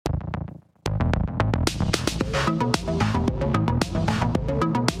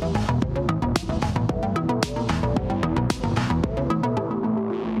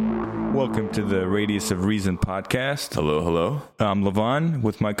back to the Radius of Reason podcast. Hello, hello. I'm Levon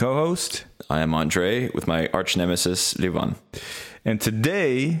with my co-host. I am Andrey with my arch nemesis, Levon. And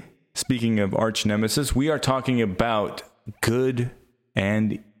today, speaking of arch nemesis, we are talking about good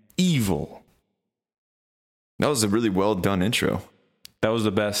and evil. That was a really well done intro. That was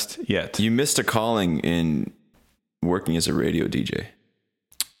the best yet. You missed a calling in working as a radio DJ.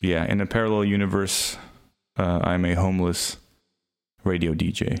 Yeah, in a parallel universe, I'm a homeless radio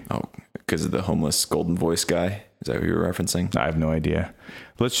DJ. Oh, because of the homeless golden voice guy? Is that what you were referencing? I have no idea.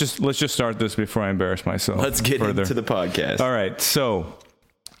 Let's just start this before I embarrass myself. Let's get into the podcast. All right. So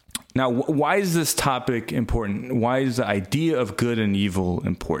now, why is this topic important? Why is the idea of good and evil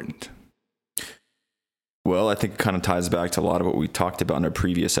important? Well, I think it kind of ties back to a lot of what we talked about in our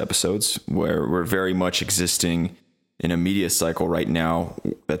previous episodes, where we're very much existing in a media cycle right now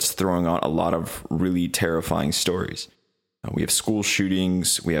that's throwing out a lot of really terrifying stories. We have school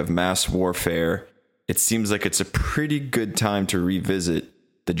shootings, we have mass warfare. It seems like it's a pretty good time to revisit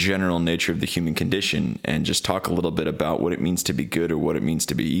the general nature of the human condition and just talk a little bit about what it means to be good or what it means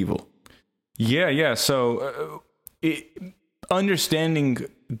to be evil. Yeah. So understanding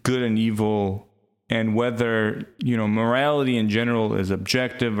good and evil and whether, morality in general is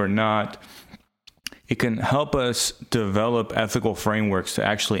objective or not, it can help us develop ethical frameworks to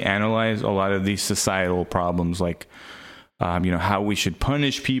actually analyze a lot of these societal problems, like how we should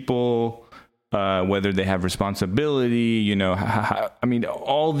punish people, whether they have responsibility,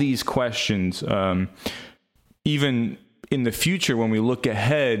 all these questions. Even in the future, when we look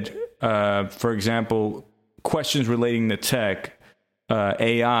ahead, for example, questions relating to tech,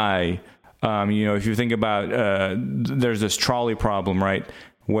 AI, if you think about, there's this trolley problem, right?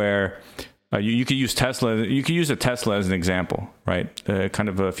 Where you could use Tesla. You could use a Tesla as an example, right? Kind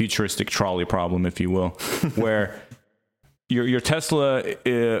of a futuristic trolley problem, if you will, where your Tesla,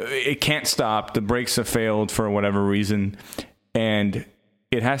 it can't stop. The brakes have failed for whatever reason. And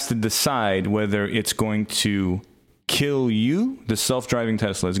it has to decide whether it's going to kill you. The self-driving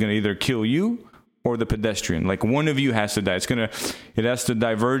Tesla is going to either kill you or the pedestrian. Like, one of you has to die. It has to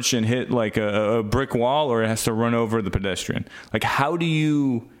diverge and hit like a brick wall, or it has to run over the pedestrian. Like, how do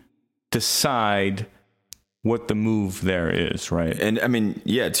you decide what the move there is, right? And I mean,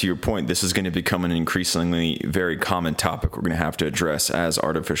 yeah, to your point, this is going to become an increasingly very common topic we're going to have to address as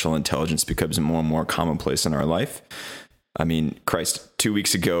artificial intelligence becomes more and more commonplace in our life. I mean, Christ, 2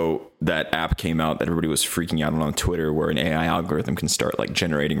 weeks ago, that app came out that everybody was freaking out on Twitter, where an AI algorithm can start like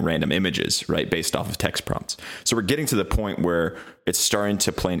generating random images, right, based off of text prompts. So we're getting to the point where it's starting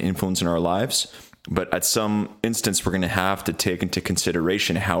to play an influence in our lives. But at some instance, we're going to have to take into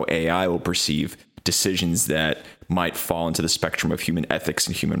consideration how AI will perceive decisions that might fall into the spectrum of human ethics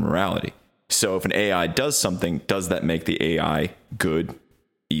and human morality. So if an AI does something, does that make the AI good,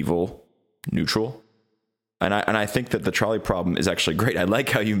 evil, neutral? And I think that the trolley problem is actually great. I like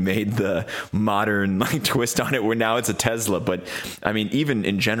how you made the modern twist on it, where now it's a Tesla. But I mean, even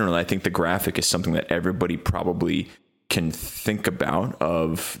in general, I think the graphic is something that everybody probably can think about,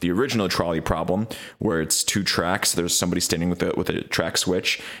 of the original trolley problem, where it's two tracks. There's somebody standing with a track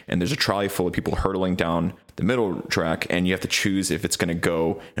switch, and there's a trolley full of people hurtling down the middle track, and you have to choose if it's going to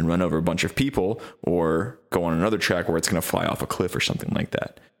go and run over a bunch of people or go on another track where it's going to fly off a cliff or something like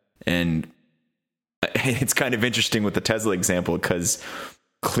that. And it's kind of interesting with the Tesla example, because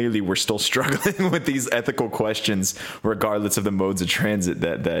clearly we're still struggling with these ethical questions, regardless of the modes of transit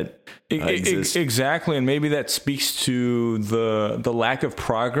that exist. Exactly. And maybe that speaks to the lack of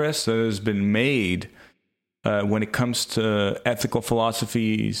progress that has been made when it comes to ethical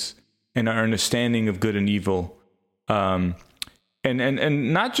philosophies and our understanding of good and evil. And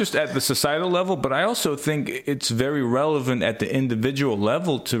not just at the societal level, but I also think it's very relevant at the individual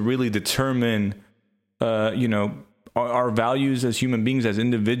level to really determine, our values as human beings, as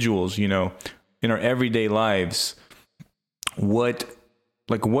individuals, in our everyday lives. What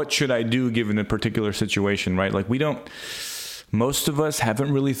should I do given a particular situation, right? Like, most of us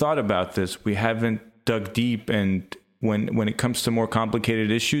haven't really thought about this. We haven't dug deep. And when it comes to more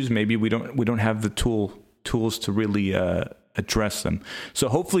complicated issues, maybe we don't have the tools to really, address them. So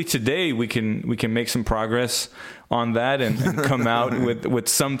hopefully today we can make some progress on that and come out with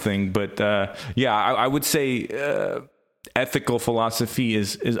something. But I would say ethical philosophy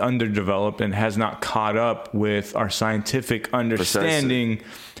is underdeveloped and has not caught up with our scientific understanding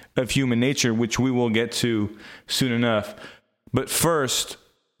of human nature, which we will get to soon enough. But first,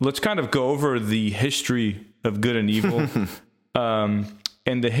 let's kind of go over the history of good and evil.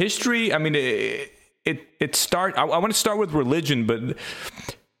 And the history, I mean, I want to start with religion, but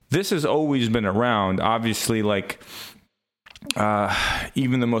this has always been around. Obviously, like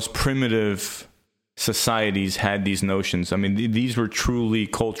even the most primitive societies had these notions. I mean, these were truly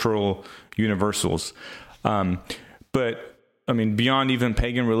cultural universals. But I mean, beyond even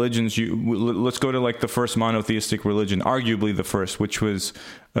pagan religions, let's go to like the first monotheistic religion, arguably the first, which was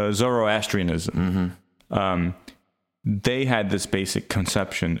Zoroastrianism. They had this basic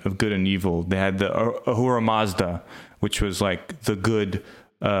conception of good and evil. They had the Ahura Mazda, which was like the good,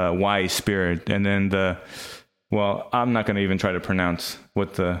 wise spirit, and then I'm not going to even try to pronounce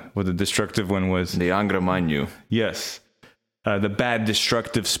what the destructive one was. The Angra Mainyu. Yes. The bad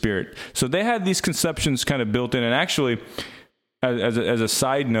destructive spirit. So they had these conceptions kind of built in. And actually, as a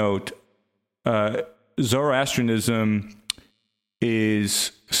side note, Zoroastrianism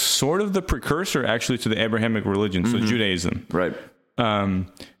is sort of the precursor actually to the Abrahamic religion, so Judaism. Right. And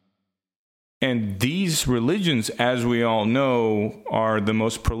these religions, as we all know, are the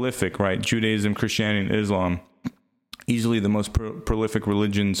most prolific, right? Judaism, Christianity, and Islam. Easily the most prolific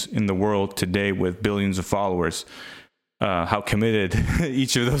religions in the world today with billions of followers. How committed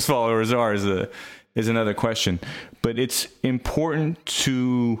each of those followers are is another question. But it's important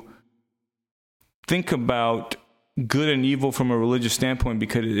to think about good and evil from a religious standpoint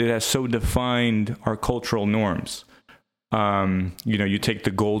because it has so defined our cultural norms. You take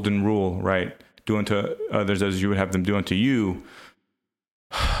the golden rule, right? Do unto others as you would have them do unto you.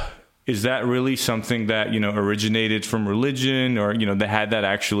 Is that really something that, originated from religion, or, they had that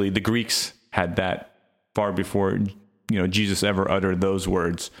actually, the Greeks had that far before, Jesus ever uttered those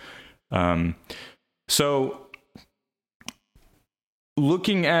words. So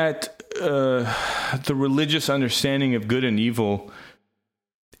looking at the religious understanding of good and evil,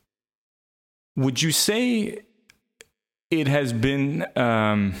 would you say it has been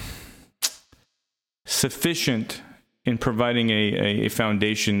sufficient in providing a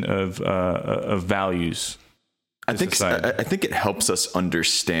foundation of values? I think it helps us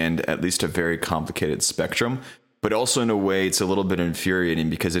understand at least a very complicated spectrum, but also in a way it's a little bit infuriating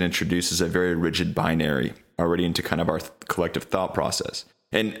because it introduces a very rigid binary already into kind of our collective thought process.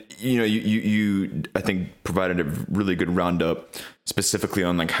 And you I think provided a really good roundup specifically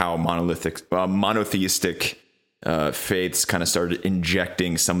on like how monotheistic faiths kind of started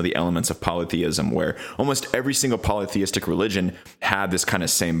injecting some of the elements of polytheism, where almost every single polytheistic religion had this kind of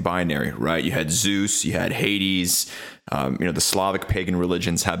same binary, right? You had Zeus, you had Hades, the Slavic pagan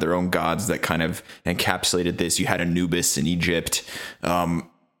religions had their own gods that kind of encapsulated this. You had Anubis in Egypt. And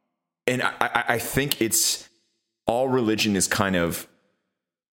I think it's all religion is kind of,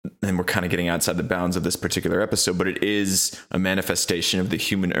 and we're kind of getting outside the bounds of this particular episode, but it is a manifestation of the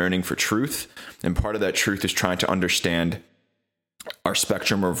human yearning for truth. And part of that truth is trying to understand our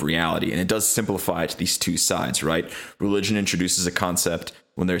spectrum of reality. And it does simplify it to these two sides, right? Religion introduces a concept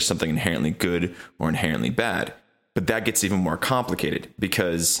when there's something inherently good or inherently bad. But that gets even more complicated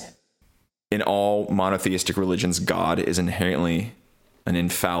because in all monotheistic religions, God is inherently an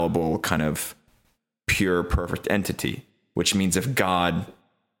infallible kind of pure, perfect entity, which means if God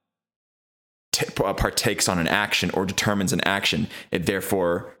partakes on an action or determines an action, it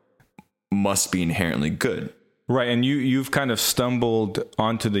therefore must be inherently good. Right, and you've kind of stumbled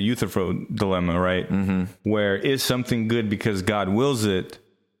onto the Euthyphro dilemma, right? Mm-hmm. Where is something good because God wills it,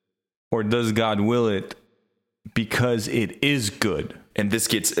 or does God will it because it is good? And this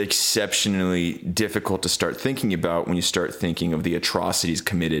gets exceptionally difficult to start thinking about when you start thinking of the atrocities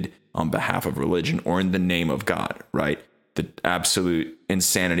committed on behalf of religion or in the name of God, right? The absolute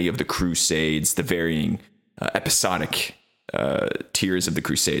insanity of the Crusades, the varying episodic tiers of the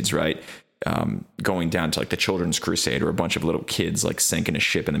Crusades, right? Going down to like the Children's Crusade, or a bunch of little kids like sank in a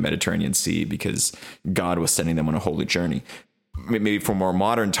ship in the Mediterranean Sea because God was sending them on a holy journey. Maybe for more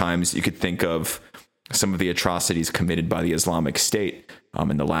modern times, you could think of some of the atrocities committed by the Islamic State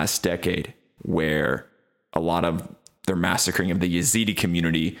in the last decade, where a lot of their massacring of the Yazidi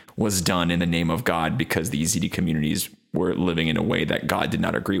community was done in the name of God because the Yazidi communities were living in a way that God did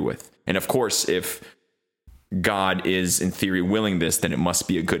not agree with. And of course, if God is in theory willing this, then it must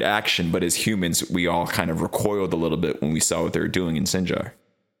be a good action. But as humans, we all kind of recoiled a little bit when we saw what they were doing in Sinjar.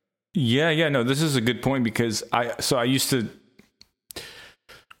 Yeah, no, this is a good point because I used to,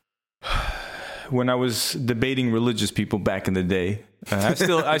 when I was debating religious people back in the day,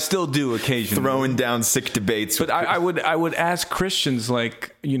 I still do occasionally. Throwing down sick debates. But I would ask Christians,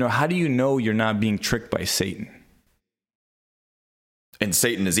 like, how do you know you're not being tricked by Satan? And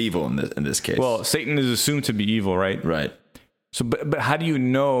Satan is evil in this case. Well, Satan is assumed to be evil, right? Right. So, but how do you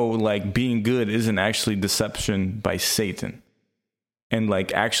know, like, being good isn't actually deception by Satan? And,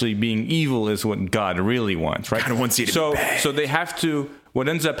 like, actually being evil is what God really wants, right? God wants you to be bad. So they have to, what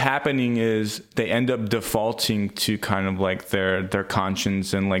ends up happening is they end up defaulting to kind of like their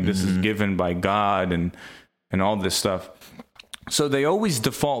conscience and like this is given by God and all this stuff. So they always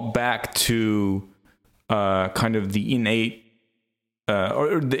default back to kind of the innate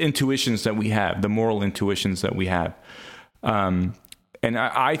or the intuitions that we have, the moral intuitions that we have. And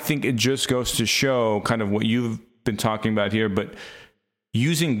I think it just goes to show kind of what you've been talking about here, but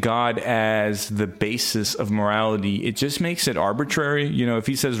using God as the basis of morality, it just makes it arbitrary. You know, if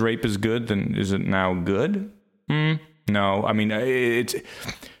he says rape is good, then is it now good? No. I mean, it's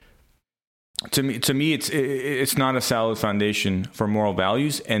to me, it's not a solid foundation for moral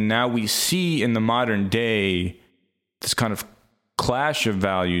values. And now we see in the modern day this kind of clash of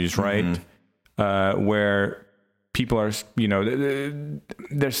values, right? Where people are, you know,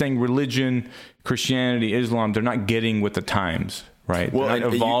 they're saying religion, Christianity, Islam, they're not getting with the times. Right. Well,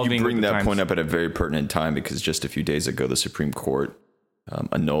 evolving you bring that point up at a very pertinent time because just a few days ago, the Supreme Court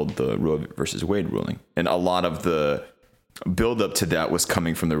annulled the Roe versus Wade ruling. And a lot of the buildup to that was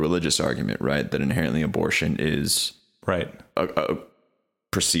coming from the religious argument, right? That inherently abortion is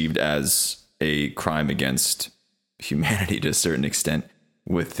perceived as a crime against humanity to a certain extent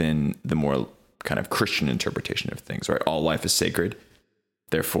within the more kind of Christian interpretation of things, right? All life is sacred.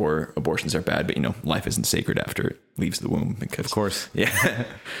 Therefore, abortions are bad, but you know, life isn't sacred after it leaves the womb. Because, of course, yeah.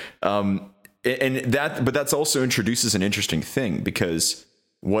 But that's also introduces an interesting thing because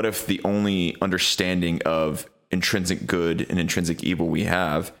what if the only understanding of intrinsic good and intrinsic evil we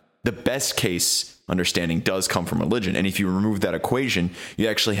have, the best case understanding does come from religion, and if you remove that equation, you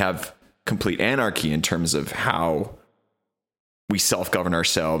actually have complete anarchy in terms of how we self-govern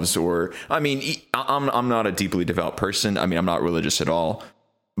ourselves. Or, I mean, I'm not a deeply devout person. I mean, I'm not religious at all.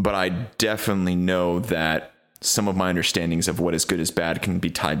 But I definitely know that some of my understandings of what is good is bad can be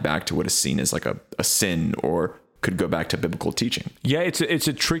tied back to what is seen as like a sin or could go back to biblical teaching. Yeah, it's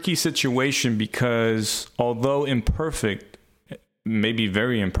a tricky situation because although imperfect, maybe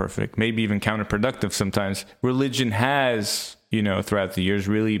very imperfect, maybe even counterproductive sometimes, religion has, you know, throughout the years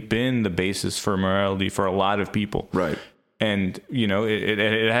really been the basis for morality for a lot of people. Right. And, you know,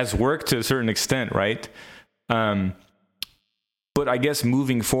 it has worked to a certain extent, right? But I guess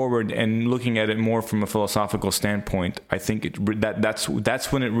moving forward and looking at it more from a philosophical standpoint, I think that's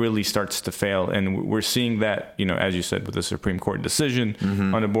when it really starts to fail. And we're seeing that, you know, as you said, with the Supreme Court decision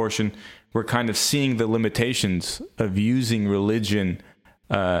on abortion, we're kind of seeing the limitations of using religion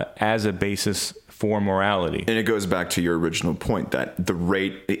as a basis for morality. And it goes back to your original point that the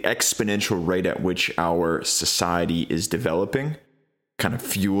exponential rate at which our society is developing, kind of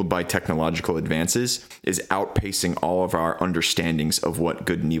fueled by technological advances, is outpacing all of our understandings of what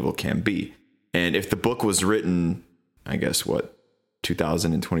good and evil can be. And if the book was written, I guess,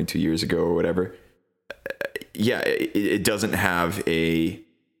 2022 years ago or whatever, it doesn't have a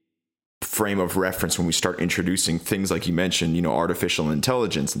frame of reference when we start introducing things like you mentioned, you know, artificial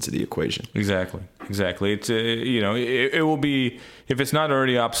intelligence into the equation. Exactly. It's you know, it will be, if it's not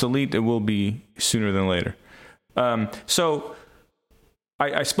already obsolete, it will be sooner than later. So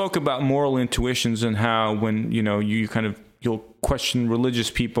I spoke about moral intuitions and how when, you know, you'll question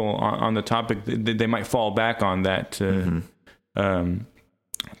religious people on the topic, they might fall back on that to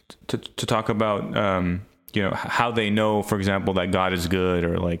talk about, you know, how they know, for example, that God is good,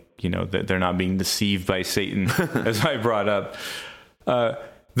 or like, you know, that they're not being deceived by Satan, as I brought up.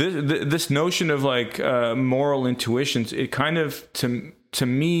 This notion of like moral intuitions, it kind of, to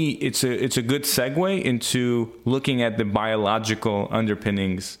me, it's a good segue into looking at the biological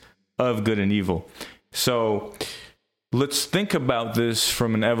underpinnings of good and evil. So let's think about this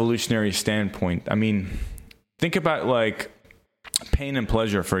from an evolutionary standpoint. I mean, think about like pain and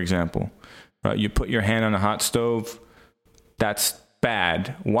pleasure, for example. Right? You put your hand on a hot stove, that's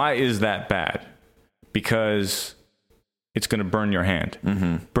bad. Why is that bad? Because it's going to burn your hand.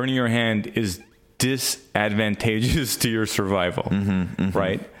 Burning your hand is disadvantageous to your survival,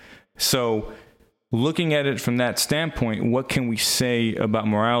 right? So looking at it from that standpoint, what can we say about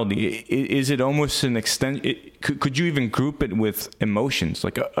morality? Is it almost an extent? Could you even group it with emotions?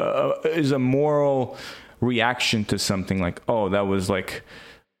 Like, is a moral reaction to something like, oh, that was like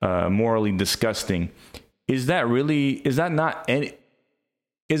morally disgusting? Is that not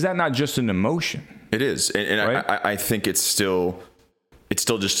just an emotion? It is, and right? I think it's still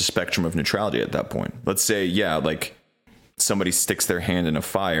just a spectrum of neutrality at that point. Let's say, like somebody sticks their hand in a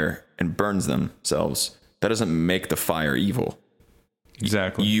fire and burns themselves. That doesn't make the fire evil.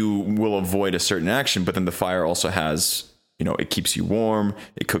 Exactly. You will avoid a certain action, but then the fire also has, you know, it keeps you warm,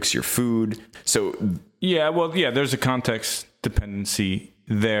 it cooks your food. So there's a context dependency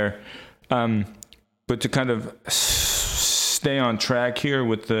there. But to kind of stay on track here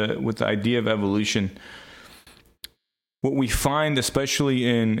with the idea of evolution, what we find, especially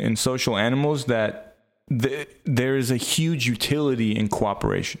in social animals, that there is a huge utility in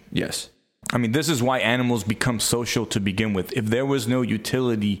cooperation. Yes. I mean, this is why animals become social to begin with. If there was no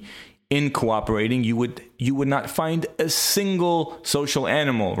utility in cooperating, you would not find a single social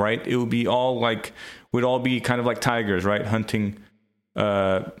animal, right? It would be all would all be kind of like tigers, right? Hunting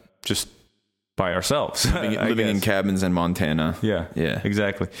just by ourselves. Living in cabins in Montana. Yeah,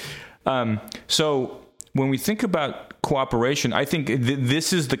 exactly. So when we think about cooperation, I think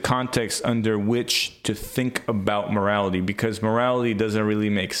this is the context under which to think about morality, because morality doesn't really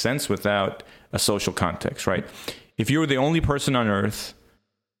make sense without a social context, right? If you were the only person on Earth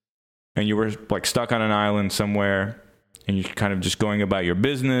and you were like stuck on an island somewhere and you're kind of just going about your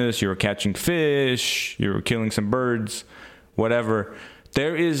business, you were catching fish, you were killing some birds, whatever,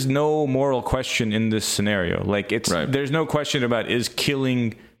 there is no moral question in this scenario. Like there's no question about, is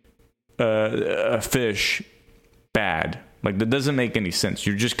killing a fish bad? Like, that doesn't make any sense.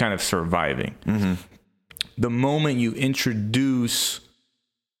 You're just kind of surviving. Mm-hmm. The moment you introduce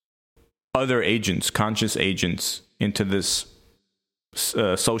other agents, conscious agents, into this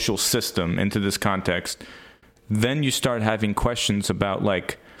social system, into this context, then you start having questions about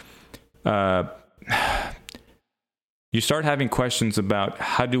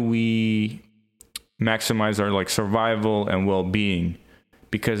how do we maximize our survival and well-being,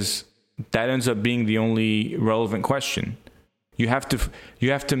 because that ends up being the only relevant question. You have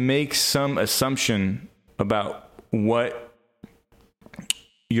to make some assumption about what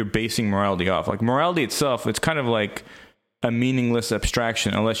you're basing morality off. Like, morality itself, it's kind of like a meaningless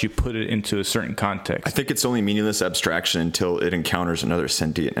abstraction unless you put it into a certain context. I think it's only meaningless abstraction until it encounters another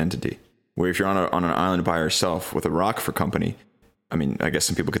sentient entity. Where if you're on an island by yourself with a rock for company, I mean, I guess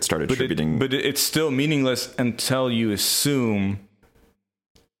some people could start attributing... But it's still meaningless until you assume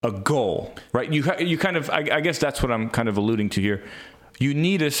a goal, right? You kind of, I guess that's what I'm kind of alluding to here. You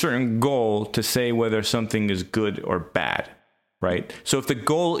need a certain goal to say whether something is good or bad, right? So if the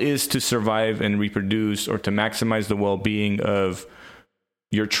goal is to survive and reproduce, or to maximize the well-being of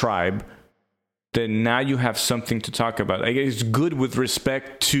your tribe, then now you have something to talk about. I guess it's good with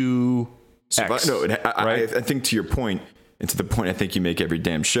respect to X, right? I think to your point, and to the point I think you make every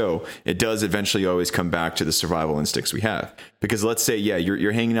damn show, it does eventually always come back to the survival instincts we have. Because let's say,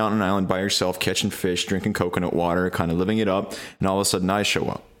 you're hanging out on an island by yourself, catching fish, drinking coconut water, kind of living it up, and all of a sudden I show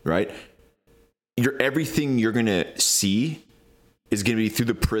up, right? Everything you're going to see is going to be through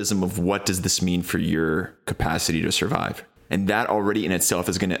the prism of what does this mean for your capacity to survive. And that already in itself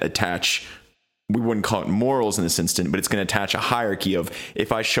is going to attach, we wouldn't call it morals in this instant, but it's going to attach a hierarchy of,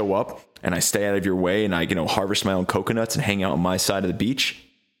 if I show up and I stay out of your way and I, harvest my own coconuts and hang out on my side of the beach,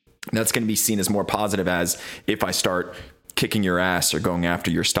 that's going to be seen as more positive as if I start kicking your ass or going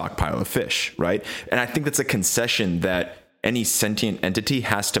after your stockpile of fish, right? And I think that's a concession that any sentient entity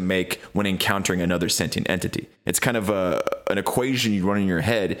has to make when encountering another sentient entity. It's kind of an equation you run in your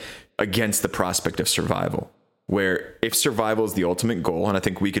head against the prospect of survival, where if survival is the ultimate goal, and I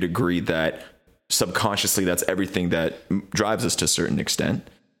think we could agree that subconsciously that's everything that drives us to a certain extent,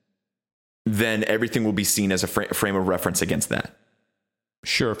 then everything will be seen as a frame of reference against that.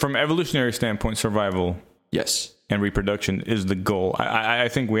 Sure. From an evolutionary standpoint, survival, yes, and reproduction is the goal. I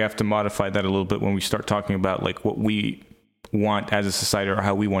think we have to modify that a little bit when we start talking about what we want as a society, or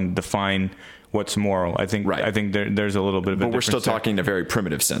how we want to define what's moral. I think there's a little bit of a difference. But we're still talking in a very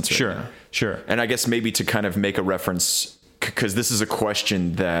primitive sense right now. Sure. And I guess maybe to kind of make a reference, because this is a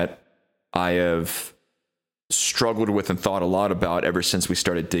question that I have struggled with and thought a lot about ever since we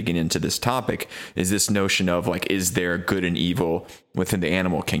started digging into this topic, is this notion of is there good and evil within the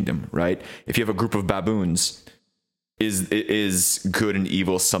animal kingdom, right? If you have a group of baboons, is good and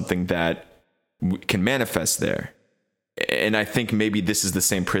evil something that can manifest there? And I think maybe this is the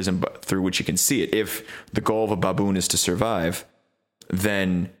same prism through which you can see it. If the goal of a baboon is to survive,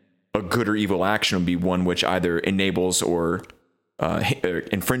 then a good or evil action would be one which either enables or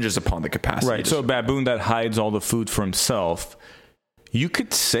infringes upon the capacity. Right. So a baboon that hides all the food for himself, you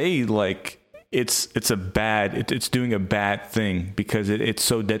could say it's doing a bad thing because it's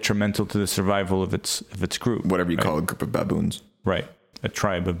so detrimental to the survival of its group. Whatever you call a group of baboons. Right. A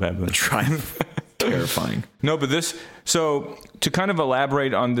tribe of baboons. A tribe. Terrifying. No, but so to kind of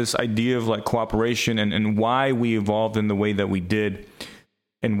elaborate on this idea of cooperation and why we evolved in the way that we did,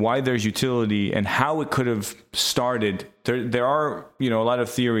 and why there's utility and how it could have started. There are, a lot of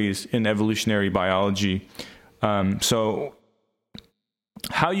theories in evolutionary biology. So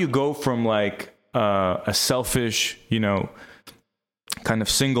how you go from a selfish, kind of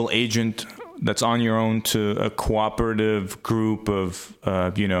single agent that's on your own to a cooperative group of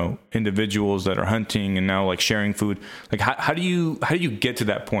individuals that are hunting and now like sharing food. Like how do you get to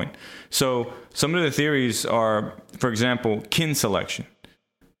that point? So some of the theories are, for example, kin selection.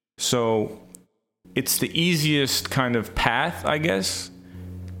 So it's the easiest kind of path, I guess,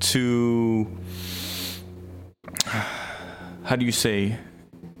 to, how do you say,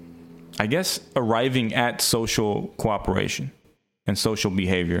 I guess, arriving at social cooperation and social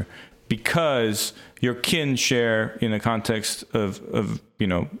behavior, because your kin share, in the context of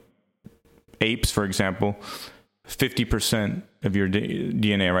apes, for example, 50% of your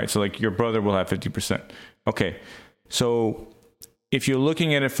DNA, right? So like your brother will have 50%. Okay. So if you're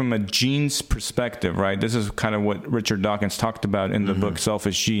looking at it from a genes perspective, right? This is kind of what Richard Dawkins talked about in the book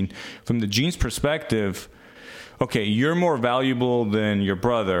Selfish Gene. From the genes perspective, okay, you're more valuable than your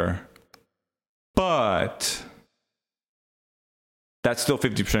brother, but that's still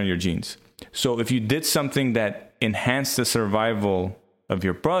 50% of your genes. So if you did something that enhanced the survival of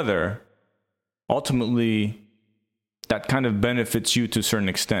your brother, ultimately that kind of benefits you to a certain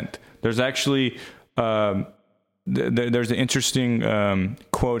extent. There's actually there's an interesting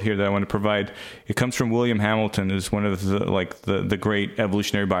quote here that I want to provide. It comes from William Hamilton, who's one of the great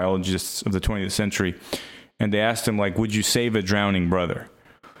evolutionary biologists of the 20th century. And they asked him, like, would you save a drowning brother?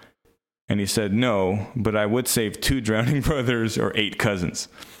 And he said, no, but I would save 2 drowning brothers or 8 cousins.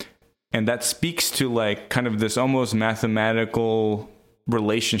 And that speaks to like kind of this almost mathematical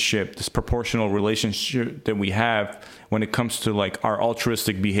relationship, this proportional relationship that we have when it comes to like our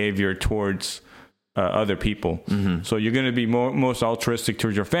altruistic behavior towards other people. Mm-hmm. So you're going to be most altruistic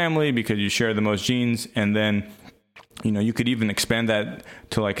towards your family because you share the most genes. And then, you could even expand that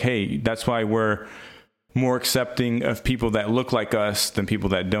to like, hey, that's why we're more accepting of people that look like us than people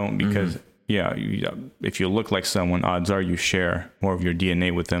that don't, because if you look like someone, odds are you share more of your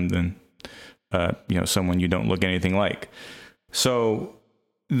DNA with them than someone you don't look anything like. So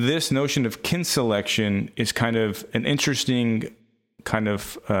this notion of kin selection is kind of an interesting kind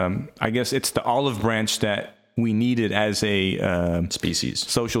of I guess it's the olive branch that we needed as a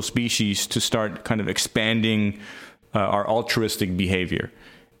social species to start kind of expanding our altruistic behavior.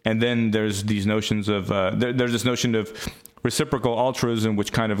 And then there's these notions of there's this notion of reciprocal altruism,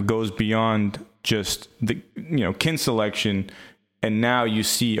 which kind of goes beyond just the kin selection. And now you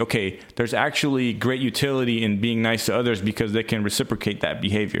see, okay, there's actually great utility in being nice to others because they can reciprocate that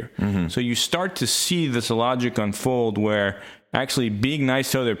behavior. Mm-hmm. So you start to see this logic unfold where actually being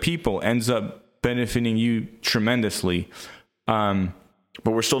nice to other people ends up benefiting you tremendously. But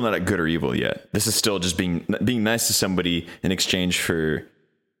we're still not at good or evil yet. This is still just being nice to somebody in exchange for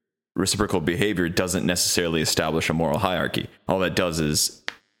reciprocal behavior doesn't necessarily establish a moral hierarchy. All that does is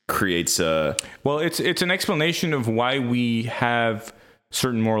creates a... Well, it's an explanation of why we have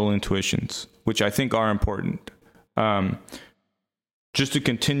certain moral intuitions, which I think are important. Just to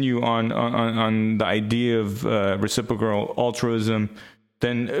continue on the idea of reciprocal altruism,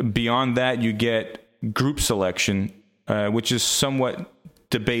 then beyond that you get group selection, which is somewhat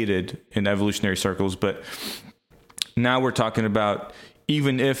debated in evolutionary circles, but now we're talking about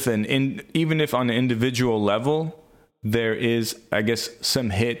even if on an individual level there is, I guess, some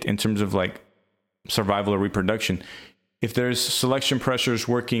hit in terms of like survival or reproduction, if there's selection pressures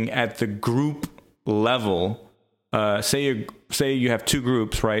working at the group level, say you have 2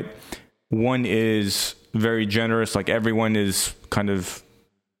 groups, right? One is very generous, like everyone is kind of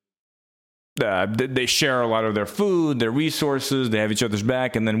they share a lot of their food, their resources, they have each other's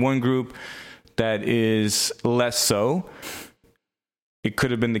back, and then one group that is less so. It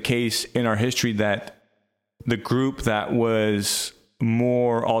could have been the case in our history that the group that was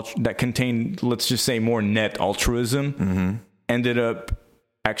more that contained, let's just say, more net altruism, ended up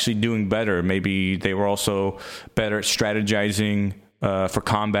actually doing better. Maybe they were also better at strategizing for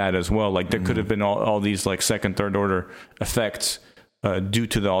combat as well. Like there could have been all these like second, third order effects due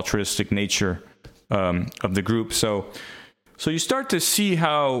to the altruistic nature of the group. So you start to see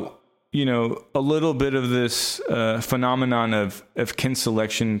how, a little bit of this phenomenon of kin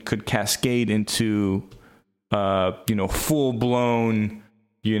selection could cascade into, full blown,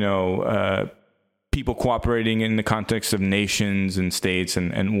 people cooperating in the context of nations and states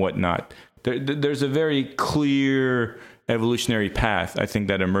and whatnot. There's a very clear evolutionary path, I think,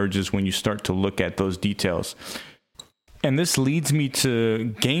 that emerges when you start to look at those details. And this leads me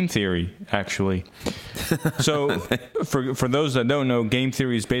to game theory, actually. So for those that don't know, game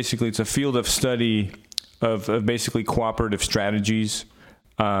theory is basically, it's a field of study of basically cooperative strategies.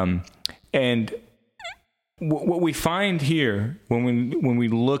 And what we find here when we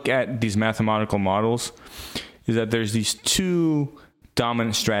look at these mathematical models is that there's these 2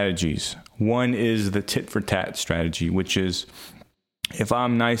 dominant strategies. One is the tit for tat strategy, which is if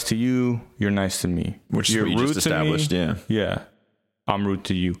I'm nice to you, you're nice to me. Which is what you just established, yeah. Yeah, I'm rude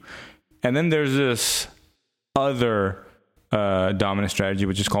to you. And then there's this other dominant strategy,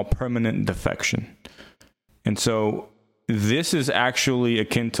 which is called permanent defection. And so this is actually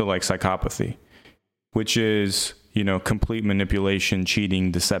akin to like psychopathy, which is, complete manipulation,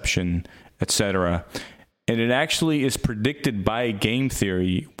 cheating, deception, etc. And it actually is predicted by game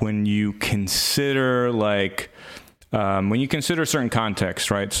theory when you consider certain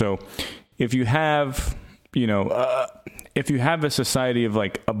contexts, right? So if you have, if you have a society of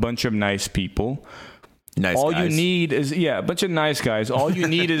like a bunch of nice people, all you need is a bunch of nice guys. All you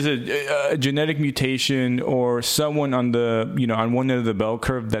need is a genetic mutation or someone on the on one end of the bell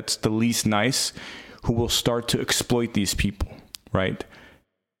curve that's the least nice, who will start to exploit these people, right?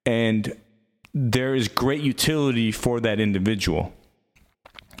 And there is great utility for that individual,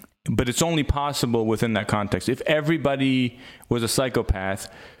 but it's only possible within that context. If everybody was a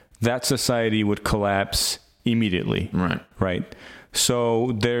psychopath, that society would collapse immediately, right?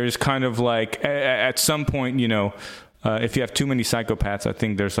 So there's kind of like at some point, if you have too many psychopaths, I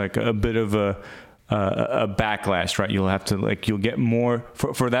think there's like a bit of a backlash, right? You'll get more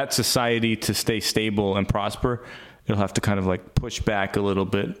for that society to stay stable and prosper. It'll have to kind of like push back a little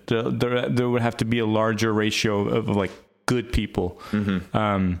bit. There would have to be a larger ratio of like good people.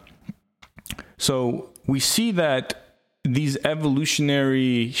 Mm-hmm. So we see that these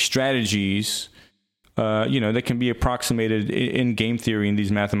evolutionary strategies, that can be approximated in game theory in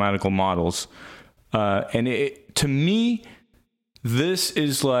these mathematical models. And to me, this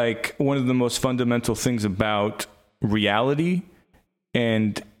is like one of the most fundamental things about reality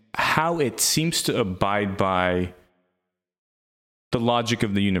and how it seems to abide by the logic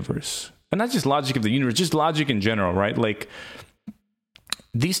of the universe. And not just logic of the universe, just logic in general, right? Like,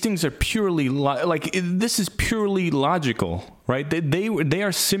 these things are purely, this is purely logical, right? They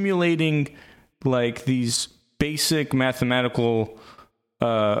are simulating like these basic mathematical,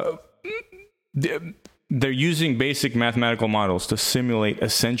 they're using basic mathematical models to simulate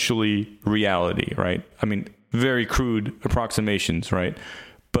essentially reality, right? I mean, very crude approximations, right?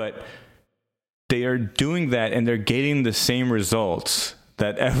 But they are doing that and they're getting the same results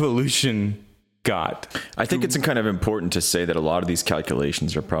that evolution got. I think it's kind of important to say that a lot of these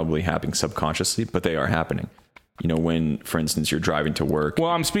calculations are probably happening subconsciously, but they are happening. When, for instance, you're driving to work. Well,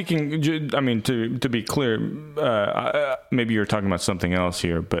 I'm speaking, to be clear, maybe you're talking about something else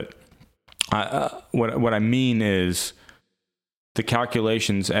here, but what I mean is the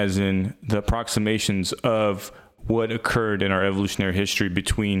calculations as in the approximations of what occurred in our evolutionary history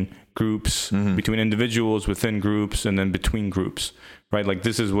between groups, between individuals, within groups, and then between groups, right? Like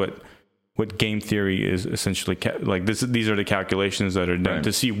this is what game theory is essentially these are the calculations that are done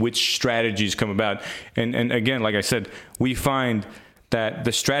to see which strategies come about. And again, like I said, we find that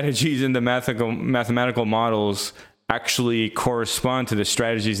the strategies in the mathematical models actually correspond to the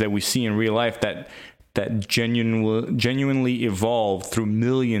strategies that we see in real life that genuinely evolved through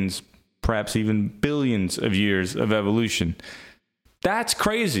millions, perhaps even billions of years of evolution. That's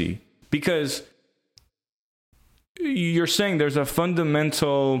crazy because you're saying there's a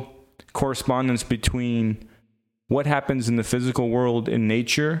fundamental correspondence between what happens in the physical world in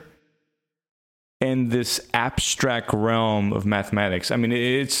nature and this abstract realm of mathematics. I mean,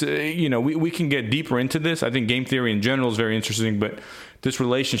 it's, we can get deeper into this. I think game theory in general is very interesting, but this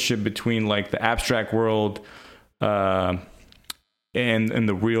relationship between like the abstract world and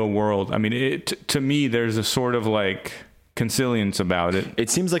the real world, I mean, to me, there's a sort of like consilience about it. It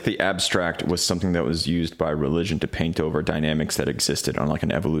seems like the abstract was something that was used by religion to paint over dynamics that existed on like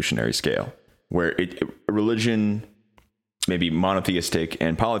an evolutionary scale, where religion, maybe monotheistic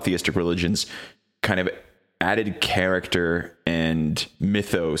and polytheistic religions, kind of added character and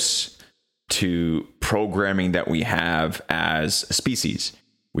mythos to programming that we have as a species.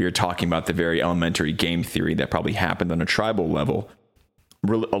 We are talking about the very elementary game theory that probably happened on a tribal level. A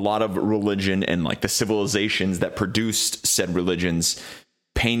lot of religion and like the civilizations that produced said religions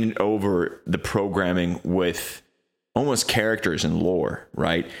painted over the programming with almost characters and lore,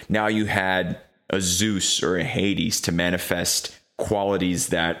 right? Now you had a Zeus or a Hades to manifest qualities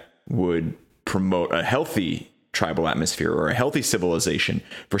that would promote a healthy tribal atmosphere or a healthy civilization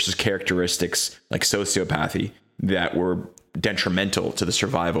versus characteristics like sociopathy that were detrimental to the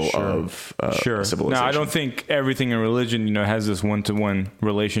survival of civilization. Now, I don't think everything in religion, has this one-to-one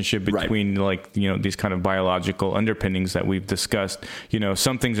relationship between these kind of biological underpinnings that we've discussed.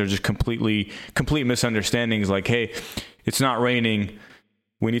 Some things are just complete misunderstandings. Like, hey, it's not raining.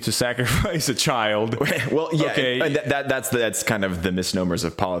 we need to sacrifice a child. Well, yeah, okay. That's kind of the misnomers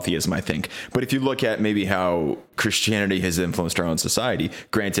of polytheism, I think. But if you look at maybe how Christianity has influenced our own society,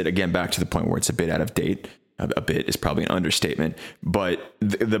 granted, again, back to the point where it's a bit out of date, a bit is probably an understatement, but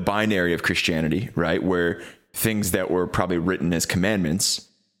the binary of Christianity, right, where things that were probably written as commandments,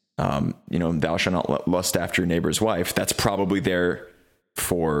 thou shalt not lust after your neighbor's wife, that's probably there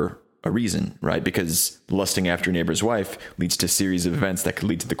for a reason, right? Because lusting after your neighbor's wife leads to a series of events that could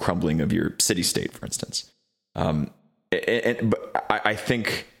lead to the crumbling of your city state, for instance. But I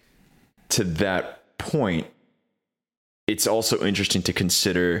think to that point, it's also interesting to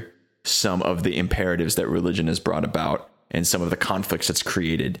consider some of the imperatives that religion has brought about and some of the conflicts it's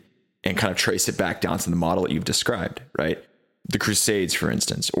created and kind of trace it back down to the model that you've described, right? The Crusades, for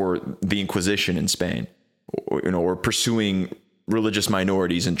instance, or the Inquisition in Spain, or pursuing religious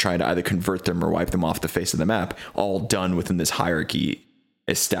minorities and trying to either convert them or wipe them off the face of the map, all done within this hierarchy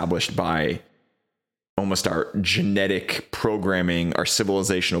established by almost our genetic programming, our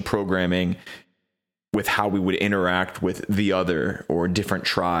civilizational programming, with how we would interact with the other or different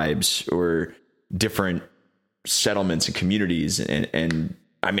tribes or different settlements and communities. And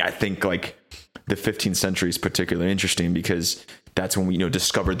I mean, I think like the 15th century is particularly interesting because that's when we,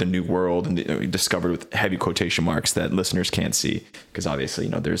 discovered the new world, and we discovered, with heavy quotation marks that listeners can't see, because obviously,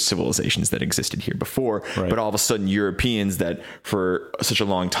 there's civilizations that existed here before, right. But all of a sudden Europeans that for such a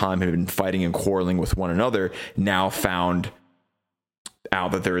long time had been fighting and quarreling with one another now found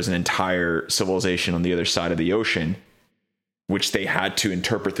out that there is an entire civilization on the other side of the ocean, which they had to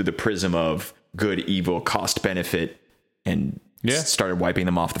interpret through the prism of good, evil, cost, benefit, and started wiping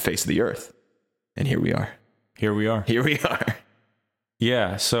them off the face of the earth. And here we are.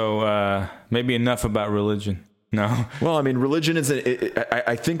 Yeah. So maybe enough about religion. No. Well, I mean, religion is,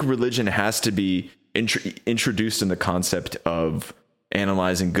 I think religion has to be introduced in the concept of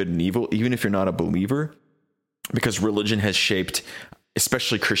analyzing good and evil, even if you're not a believer, because religion has shaped,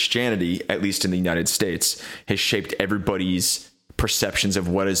 especially Christianity, at least in the United States, has shaped everybody's perceptions of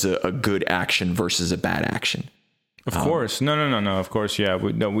what is a good action versus a bad action. Of course. No. Of course. Yeah.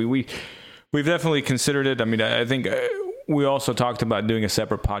 We've definitely considered it. I mean, I think we also talked about doing a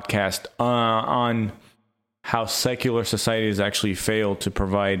separate podcast on how secular societies actually fail to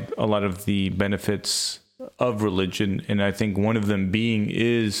provide a lot of the benefits of religion. And I think one of them being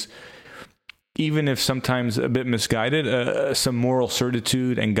is, even if sometimes a bit misguided, some moral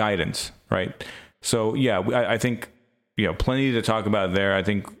certitude and guidance, right? So, yeah, I think, plenty to talk about there. I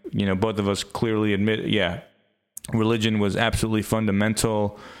think, both of us clearly admit, religion was absolutely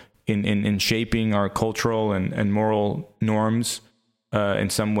fundamental in shaping our cultural and moral norms in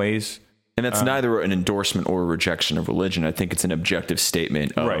some ways. And that's neither an endorsement or a rejection of religion. I think it's an objective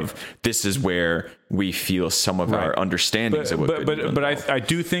statement of this is where we feel some of our understandings of what But I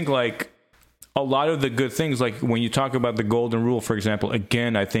do think, like, a lot of the good things, like when you talk about the golden rule, for example,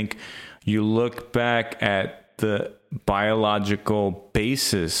 again, I think you look back at the biological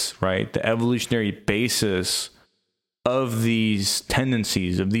basis, right? The evolutionary basis of these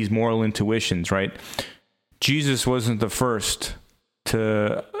tendencies, of these moral intuitions, right? Jesus wasn't the first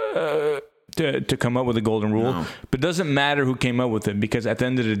to come up with the golden rule, but it doesn't matter who came up with it, because at the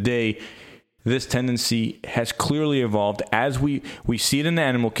end of the day, this tendency has clearly evolved as we see it in the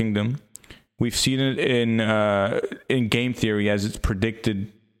animal kingdom. We've seen it in game theory as it's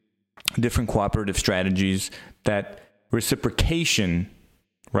predicted different cooperative strategies, that reciprocation,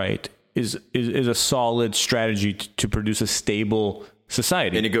 right, is a solid strategy to produce a stable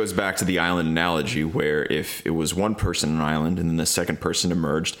society. And it goes back to the island analogy, where if it was one person on an island and then the second person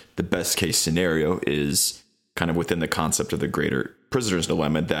emerged, the best case scenario is kind of within the concept of the greater prisoner's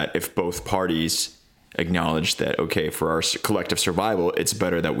dilemma, that if both parties acknowledge that, okay, for our collective survival, it's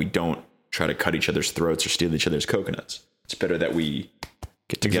better that we don't try to cut each other's throats or steal each other's coconuts. It's better that we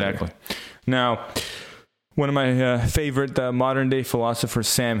get together. Exactly. Now, one of my favorite modern day philosophers,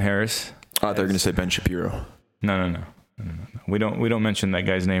 Sam Harris. They're going to say Ben Shapiro. No. We don't mention that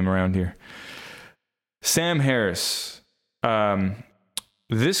guy's name around here. Sam Harris.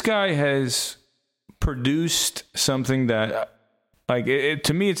 This guy has produced something that, like,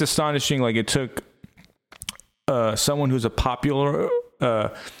 to me, it's astonishing. Like, it took someone who's a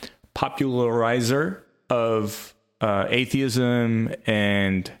popularizer of atheism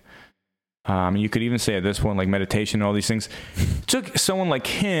and you could even say at this point, like, meditation and all these things. It took someone like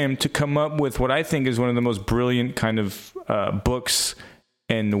him to come up with what I think is one of the most brilliant kind of books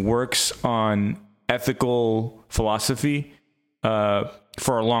and works on ethical philosophy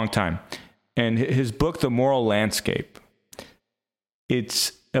for a long time. And his book, The Moral Landscape,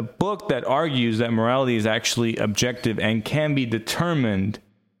 it's a book that argues that morality is actually objective and can be determined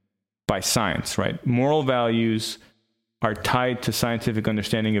by science, right? Moral values are tied to scientific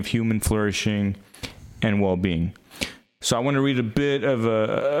understanding of human flourishing and well-being. So I want to read a bit of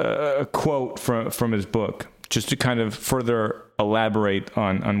a quote from his book, just to kind of further elaborate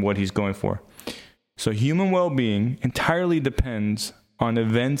on what he's going for. So human well-being entirely depends on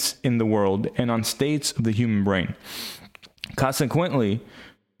events in the world and on states of the human brain. Consequently,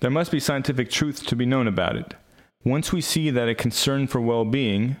 there must be scientific truth to be known about it. Once we see that a concern for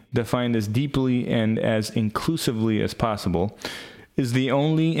well-being, defined as deeply and as inclusively as possible, is the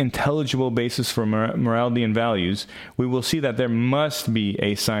only intelligible basis for morality and values, we will see that there must be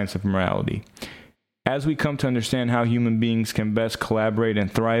a science of morality. As we come to understand how human beings can best collaborate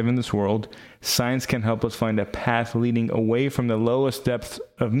and thrive in this world, science can help us find a path leading away from the lowest depths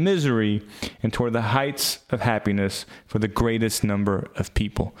of misery and toward the heights of happiness for the greatest number of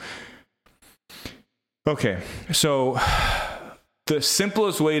people. Okay, so the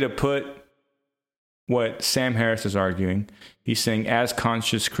simplest way to put what Sam Harris is arguing, he's saying as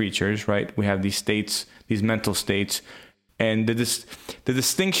conscious creatures, right, we have these states, these mental states, and the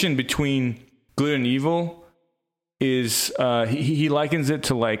distinction between good and evil is, he likens it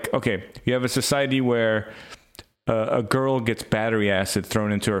to like, okay, you have a society where a girl gets battery acid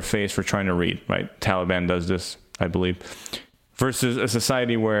thrown into her face for trying to read, right? Taliban does this, I believe, versus a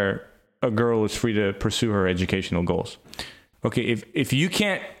society where a girl is free to pursue her educational goals. Okay, if you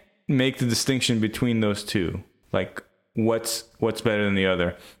can't make the distinction between those two, like what's better than the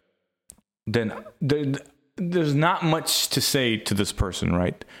other, then there's not much to say to this person,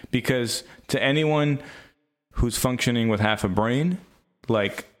 right? Because to anyone who's functioning with half a brain,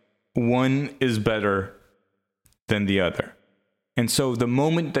 like one is better than the other. And so the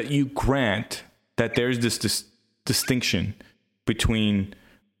moment that you grant that there's this distinction between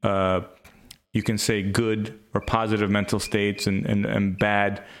you can say good or positive mental states and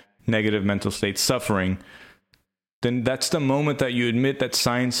bad negative mental states, suffering, then that's the moment that you admit that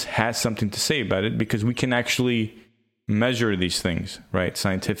science has something to say about it, because we can actually measure these things, right,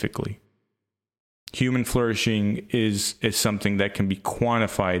 scientifically. Human flourishing is something that can be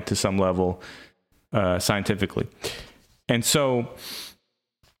quantified to some level scientifically. And so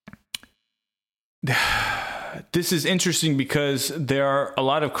this is interesting because there are a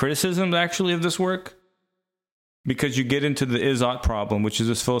lot of criticisms actually of this work, because you get into the is-ought problem, which is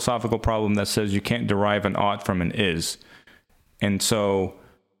this philosophical problem that says you can't derive an ought from an is. And so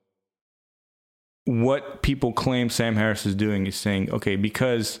what people claim Sam Harris is doing is saying, okay,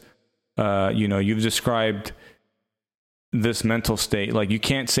 because you've described this mental state, like you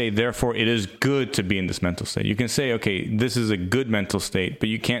can't say therefore it is good to be in this mental state. You can say, okay, this is a good mental state, but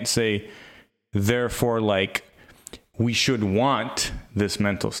you can't say therefore like we should want this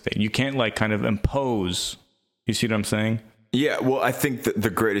mental state. You can't like kind of impose. You see what I'm saying? Yeah. Well, I think that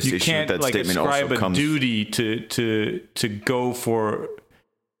the greatest issue with that statement also comes. You can't ascribe a duty to go for,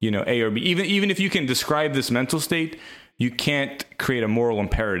 A or B. Even if you can describe this mental state, you can't create a moral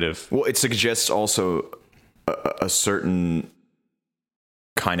imperative. Well, it suggests also a certain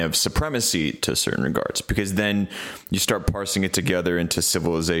kind of supremacy to certain regards, because then you start parsing it together into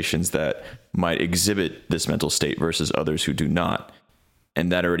civilizations that might exhibit this mental state versus others who do not. And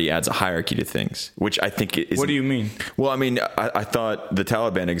that already adds a hierarchy to things, which I think is... What do you mean? Well, I mean, I thought the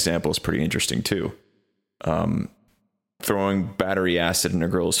Taliban example is pretty interesting too. Throwing battery acid in a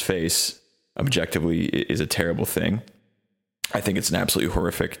girl's face objectively is a terrible thing. I think it's an absolutely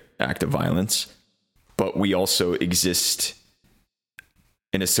horrific act of violence. But we also exist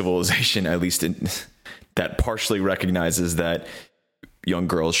in a civilization, at least that partially recognizes that young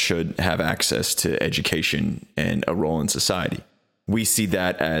girls should have access to education and a role in society. We see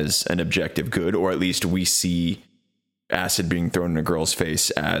that as an objective good, or at least we see acid being thrown in a girl's face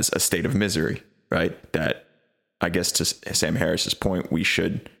as a state of misery, right? That, I guess to Sam Harris's point, we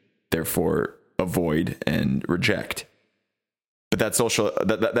should therefore avoid and reject. But that's also,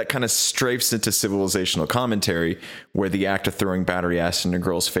 that kind of strafes into civilizational commentary, where the act of throwing battery acid in a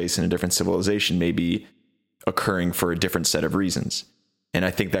girl's face in a different civilization may be occurring for a different set of reasons. And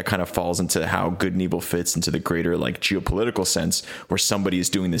I think that kind of falls into how good and evil fits into the greater like geopolitical sense, where somebody is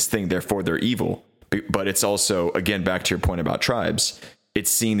doing this thing, therefore they're evil. But it's also, again, back to your point about tribes, it's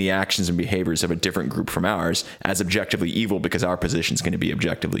seeing the actions and behaviors of a different group from ours as objectively evil because our position is going to be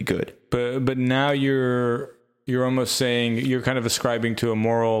objectively good. But now you're almost saying, you're kind of ascribing to a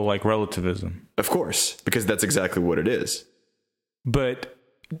moral like relativism. Of course, because that's exactly what it is. But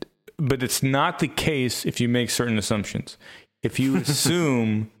it's not the case if you make certain assumptions. If you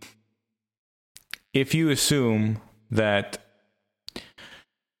assume that,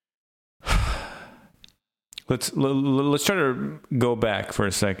 let's try to go back for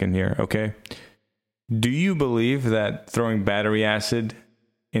a second here, okay? Do you believe that throwing battery acid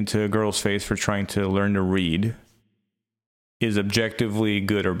into a girl's face for trying to learn to read is objectively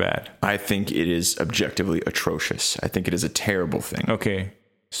good or bad? I think it is objectively atrocious. I think it is a terrible thing. Okay.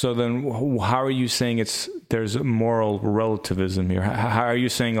 So then how are you saying there's moral relativism here? How are you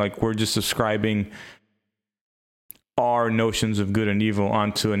saying like we're just ascribing our notions of good and evil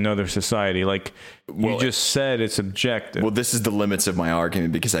onto another society? Like you just said it's objective. Well, this is the limits of my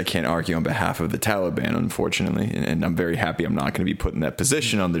argument because I can't argue on behalf of the Taliban, unfortunately. And I'm very happy I'm not going to be put in that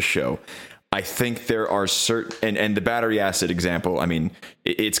position on the show. I think there are certain, and the battery acid example, I mean,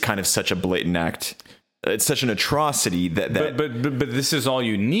 it's kind of such a blatant act. It's such an atrocity that But this is all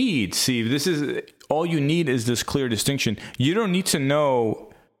you need. See, this is all you need is this clear distinction. You don't need to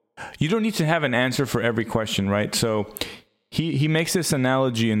know, you don't need to have an answer for every question, right? So he makes this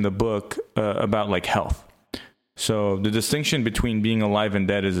analogy in the book about like health. So the distinction between being alive and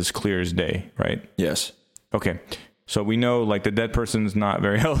dead is as clear as day, right? Yes. Okay. So we know like the dead person is not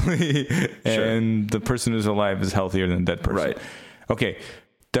very healthy and the person who's alive is healthier than the dead person. Right. Okay.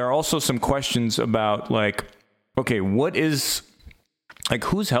 There are also some questions about like, okay, what is like,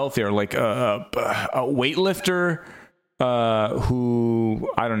 who's healthier? Like a weightlifter who,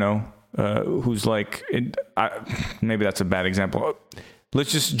 I don't know, who's like, maybe that's a bad example.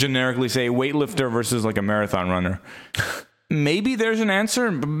 Let's just generically say weightlifter versus like a marathon runner. Maybe there's an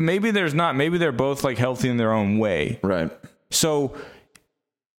answer, maybe there's not. Maybe they're both like healthy in their own way. Right. So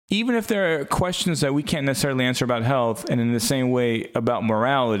even if there are questions that we can't necessarily answer about health, and in the same way about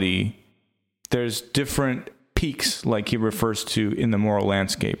morality, there's different peaks like he refers to in the moral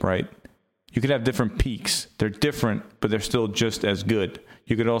landscape, right? You could have different peaks. They're different, but they're still just as good.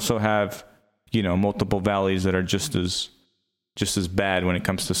 You could also have, you know, multiple valleys that are just as bad when it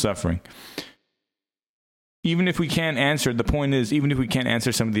comes to suffering. Even if we can't answer, the point is, even if we can't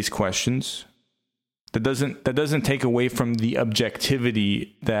answer some of these questions, that doesn't take away from the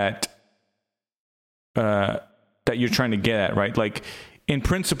objectivity that you're trying to get at, right? Like in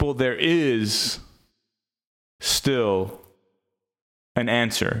principle, there is still an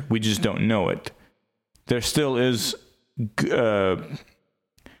answer. We just don't know it. There still is a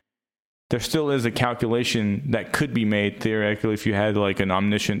calculation that could be made theoretically if you had like an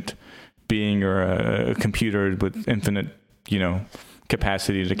omniscient being or a computer with infinite, you know,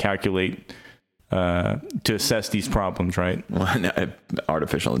 capacity to calculate, to assess these problems, right? Well,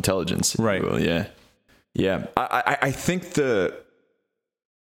 artificial intelligence. Right. Well, yeah. Yeah. I think this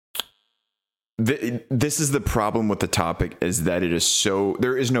is the problem with the topic, is that it is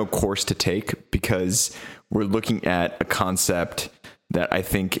there is no course to take because we're looking at a concept that I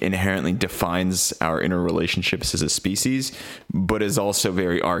think inherently defines our interrelationships as a species, but is also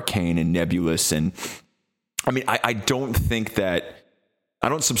very arcane and nebulous. And I mean, I don't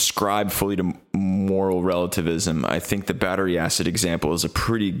subscribe fully to moral relativism. I think the battery acid example is a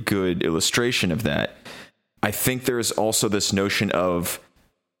pretty good illustration of that. I think there's also this notion of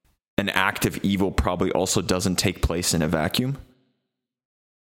an act of evil probably also doesn't take place in a vacuum.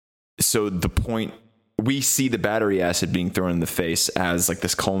 So the point, we see the battery acid being thrown in the face as like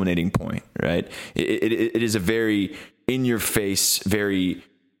this culminating point, right? It is a very in your face, very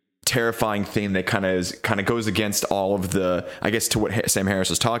terrifying thing that kind of goes against all of the, I guess, to what Sam Harris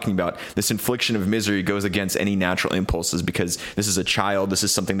was talking about. This infliction of misery goes against any natural impulses because this is a child. This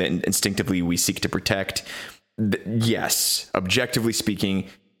is something that instinctively we seek to protect. Yes, objectively speaking,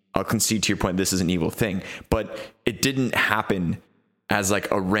 I'll concede to your point, this is an evil thing, but it didn't happen as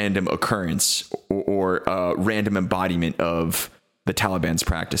like a random occurrence or a random embodiment of the Taliban's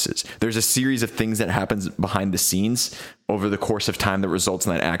practices. There's a series of things that happens behind the scenes over the course of time that results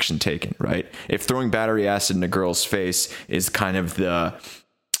in that action taken, right? If throwing battery acid in a girl's face is kind of the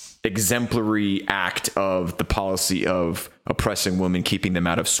exemplary act of the policy of oppressing women, keeping them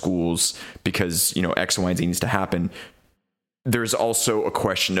out of schools because, you know, X, Y, and Z needs to happen, there's also a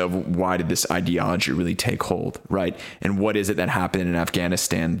question of why did this ideology really take hold, right? And what is it that happened in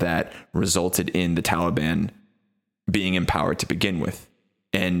Afghanistan that resulted in the Taliban being empowered to begin with?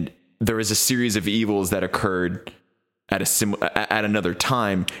 And there is a series of evils that occurred at another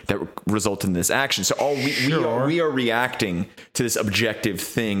time that resulted in this action. So we are reacting to this objective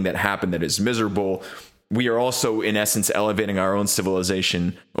thing that happened that is miserable. We are also, in essence, elevating our own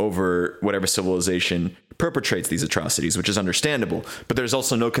civilization over whatever civilization perpetrates these atrocities, which is understandable. But there's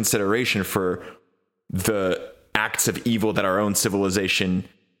also no consideration for the acts of evil that our own civilization.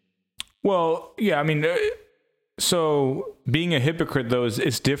 Well, yeah, I mean, so being a hypocrite, though,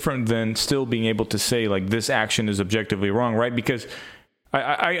 is different than still being able to say, like, this action is objectively wrong, right? Because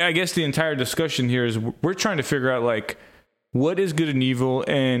I guess the entire discussion here is we're trying to figure out like what is good and evil,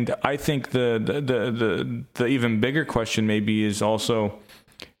 and I think the even bigger question maybe is also,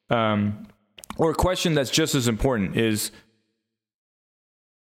 or a question that's just as important is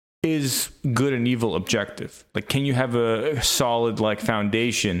good and evil objective? Like, can you have a solid like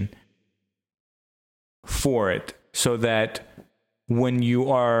foundation for it so that when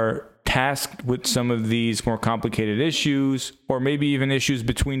you are tasked with some of these more complicated issues, or maybe even issues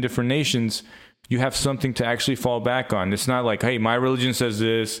between different nations, you have something to actually fall back on? It's not like, hey, my religion says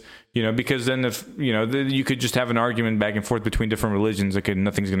this, because then if, you could just have an argument back and forth between different religions. Okay,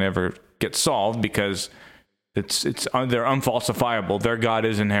 nothing's going to ever get solved because they're unfalsifiable. Their God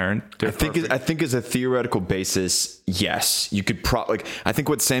is inherent. I think as a theoretical basis, yes, you could I think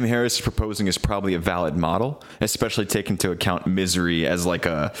what Sam Harris is proposing is probably a valid model, especially taking into account misery as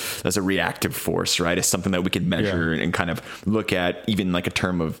as a reactive force, right? As something that we can measure and kind of look at, even like a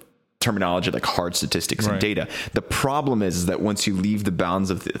terminology like hard statistics and data. The problem is that once you leave the bounds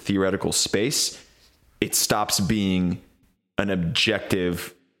of the theoretical space, it stops being an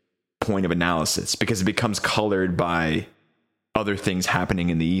objective point of analysis because it becomes colored by other things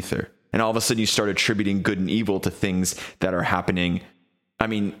happening in the ether. And all of a sudden you start attributing good and evil to things that are happening,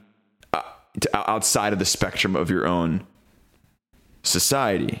 outside of the spectrum of your own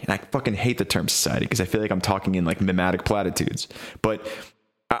society. And I fucking hate the term society because I feel like I'm talking in like mimetic platitudes. But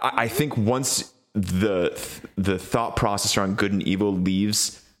I think once the thought process around good and evil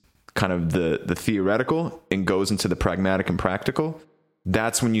leaves kind of the theoretical and goes into the pragmatic and practical,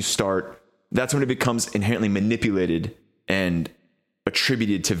 that's when it becomes inherently manipulated and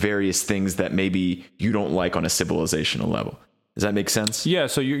attributed to various things that maybe you don't like on a civilizational level. Does that make sense? Yeah.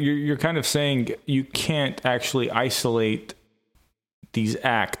 So you're kind of saying you can't actually isolate these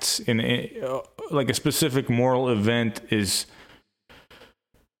acts in like a specific moral event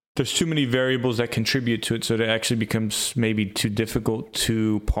there's too many variables that contribute to it, so it actually becomes maybe too difficult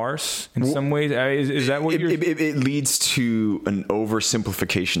to parse in some ways. Is that what it leads to an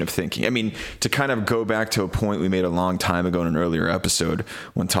oversimplification of thinking. I mean, to kind of go back to a point we made a long time ago in an earlier episode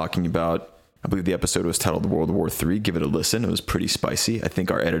when talking about, I believe the episode was titled World War III. Give it a listen. It was pretty spicy. I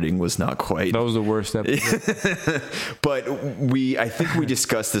think our editing was not quite. That was the worst episode. But I think we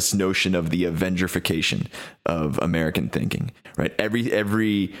discussed this notion of the Avengerification of American thinking, right?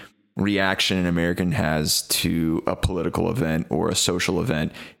 Every reaction an American has to a political event or a social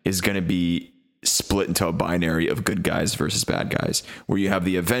event is going to be split into a binary of good guys versus bad guys, where you have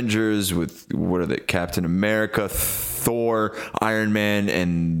the Avengers with Captain America, Thor, Iron Man,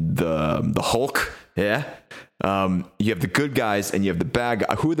 and the Hulk. Yeah. You have the good guys and you have the bad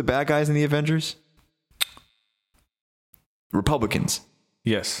guys. Who are the bad guys in the Avengers? Republicans.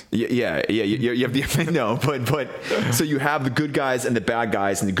 Yes. Yeah. You have but so you have the good guys and the bad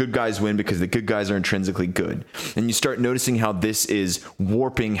guys, and the good guys win because the good guys are intrinsically good. And you start noticing how this is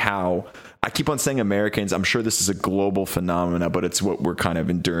warping how, I keep on saying Americans, I'm sure this is a global phenomena, but it's what we're kind of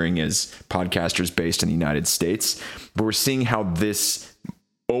enduring as podcasters based in the United States. But we're seeing how this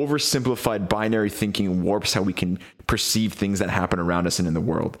oversimplified binary thinking warps how we can perceive things that happen around us and in the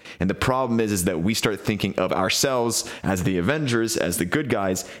world. And the problem is that we start thinking of ourselves as the Avengers, as the good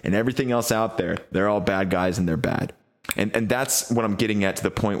guys, and everything else out there, they're all bad guys and they're bad. And that's what I'm getting at, to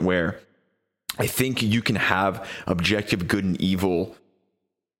the point where I think you can have objective good and evil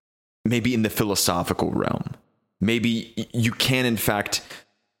maybe in the philosophical realm. Maybe you can, in fact,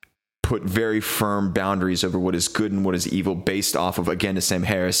 put very firm boundaries over what is good and what is evil based off of, again, to Sam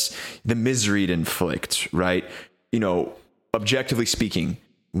Harris, the misery it inflicts, right? Objectively speaking,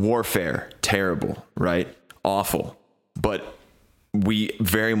 warfare, terrible, right? Awful. But we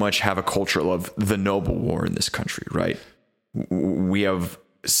very much have a culture of the noble war in this country, right? We have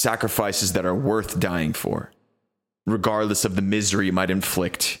sacrifices that are worth dying for, regardless of the misery it might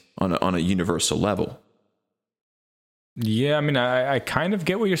inflict on a universal level. Yeah, I mean, I kind of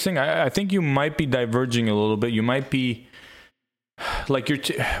get what you're saying. I think you might be diverging a little bit. You might be like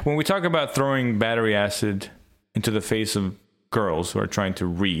when we talk about throwing battery acid into the face of girls who are trying to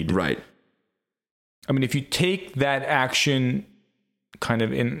read. Right. I mean, if you take that action kind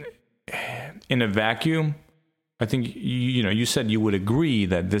of in a vacuum, I think you said you would agree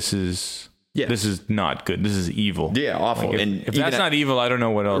that this is not good. This is evil. Yeah, awful. Like if that's not evil, I don't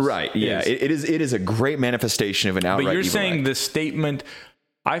know what else. Right. Yeah. It is a great manifestation of an outright evil. But you're saying act. The statement,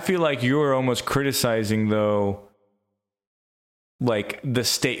 I feel like you're almost criticizing, though, like the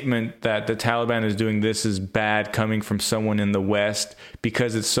statement that the Taliban is doing this is bad coming from someone in the West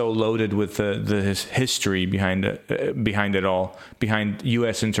because it's so loaded with the history behind it all, behind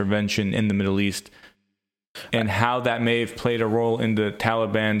U.S. intervention in the Middle East. and how that may have played a role in the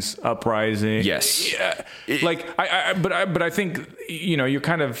Taliban's uprising. Yes. Yeah. But I think, you're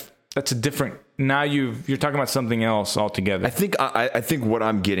kind of, that's a different, now you're talking about something else altogether. I think what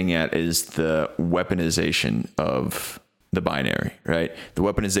I'm getting at is the weaponization of the binary, right? The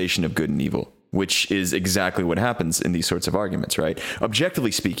weaponization of good and evil, which is exactly what happens in these sorts of arguments, right?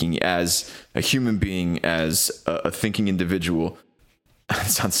 Objectively speaking, as a human being, as a thinking individual, it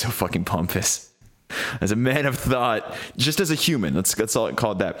sounds so fucking pompous. As a man of thought, just as a human, let's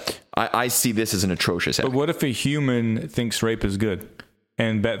call it that. I see this as an atrocious act. But what if a human thinks rape is good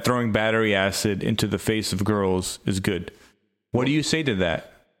and throwing battery acid into the face of girls is good? What do you say to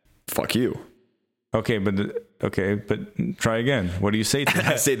that? Fuck you. Okay, but try again. What do you say to that?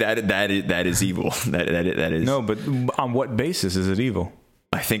 I say that is evil. That is. No, but on what basis is it evil?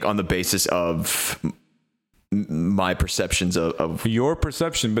 I think on the basis of my perceptions of your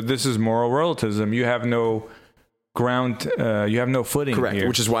perception, but this is moral relativism. You have no ground, you have no footing. Correct, here.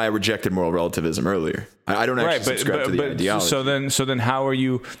 which is why I rejected moral relativism earlier. I don't actually subscribe to the ideology. So then how are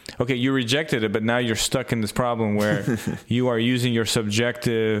you, okay, you rejected it, but now you're stuck in this problem where you are using your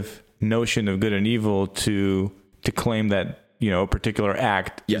subjective notion of good and evil to claim that, a particular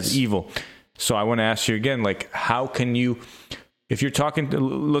act is evil. So I want to ask you again, like, how can you, if you're talking to,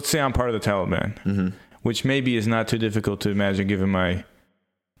 let's say I'm part of the Taliban, mm-hmm. which maybe is not too difficult to imagine given my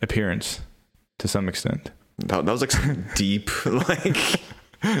appearance to some extent. That was like deep, like.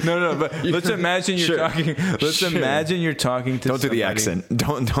 No, but let's imagine you're talking. Let's imagine you're talking to. Don't somebody. Do the accent.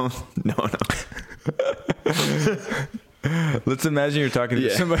 Don't. No. Let's imagine you're talking to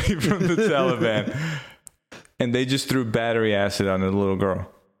somebody from the Taliban, and they just threw battery acid on a little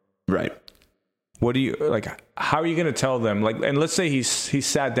girl. Right. What do you like? How are you going to tell them? Like, and let's say he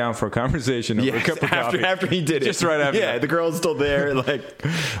sat down for a conversation over a cup of coffee after he did it. Just right after. Yeah, the girl's still there. Like,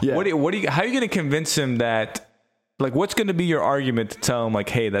 yeah. How are you going to convince him that? Like, what's going to be your argument to tell him, like,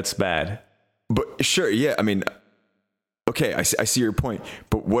 hey, that's bad? But sure, yeah. I mean, okay, I see your point.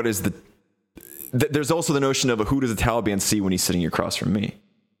 But what is there's also the notion of who does the Taliban see when he's sitting across from me?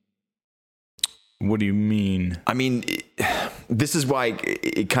 What do you mean? I mean, this is why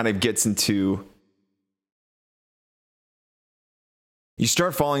it kind of gets into. You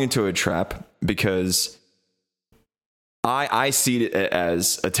start falling into a trap because I see it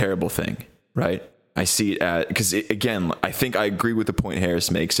as a terrible thing, right? I see it as, because again, I think I agree with the point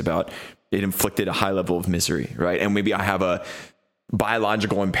Harris makes about it inflicted a high level of misery, right? And maybe I have a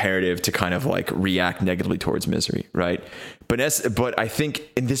biological imperative to kind of like react negatively towards misery, right? But I think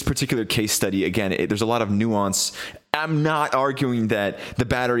in this particular case study, again, there's a lot of nuance. I'm not arguing that the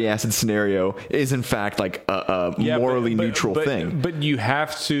battery acid scenario is in fact like a morally neutral thing. But you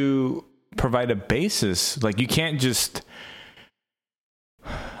have to provide a basis. Like, you can't just...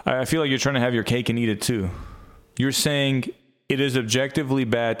 I feel like you're trying to have your cake and eat it too. You're saying it is objectively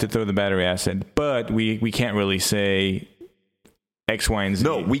bad to throw the battery acid, but we can't really say X, Y, and Z.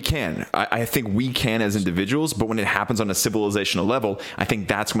 No, we can. I think we can as individuals, but when it happens on a civilizational level, I think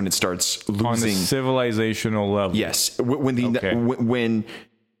that's when it starts losing. On the civilizational level. Yes. When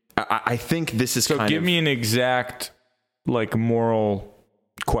I think this is so kind of... So give me an exact, like, moral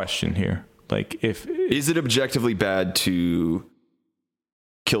question here. Like, is it objectively bad to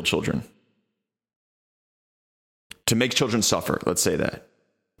kill children? To make children suffer, let's say that.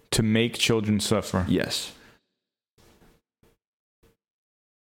 To make children suffer? Yes.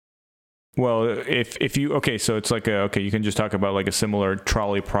 Well, if you, okay, so it's like you can just talk about like a similar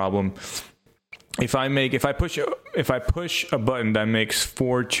trolley problem. If I push a button that makes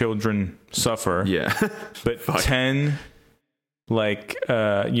 4 children suffer, yeah, but 10 like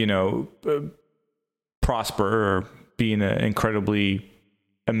prosper or be in an incredibly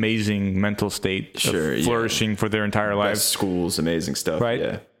amazing mental state, flourishing for their entire lives, best schools, amazing stuff, right?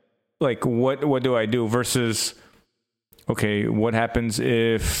 Yeah. Like what do I do versus, okay, what happens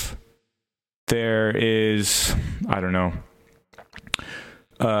if there is, I don't know,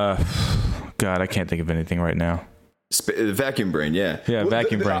 God, I can't think of anything right now. Vacuum brain, yeah. Yeah,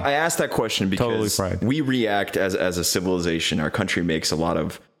 vacuum brain. I asked that question because totally we react as a civilization. Our country makes a lot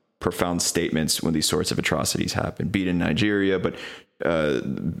of profound statements when these sorts of atrocities happen. Be it in Nigeria, but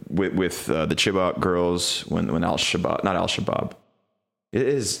with the Chibok girls, when Al-Shabaab, not Al-Shabaab. It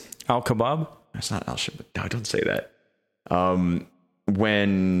is Al-Kebab? It's not Al-Shabaab. No, don't say that.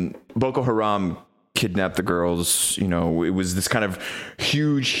 When Boko Haram kidnapped the girls, it was this kind of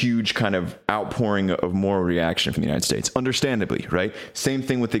huge kind of outpouring of moral reaction from the United States, understandably, right? Same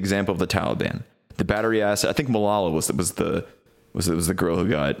thing with the example of the Taliban, the battery acid. I think Malala was the girl who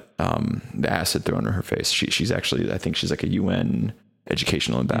got the acid thrown in her face. She's actually, I think she's like a UN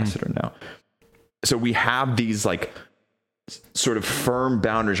educational ambassador now. So we have these like sort of firm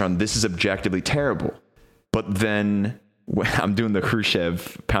boundaries on this is objectively terrible. But then I'm doing the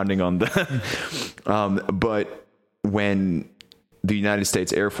Khrushchev pounding on the, but when the United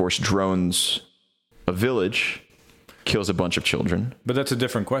States Air Force drones a village, kills a bunch of children. But that's a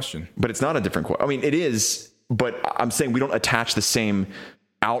different question. But it's not a different question. I mean, it is, but I'm saying we don't attach the same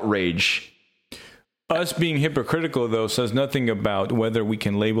outrage. Us being hypocritical, though, says nothing about whether we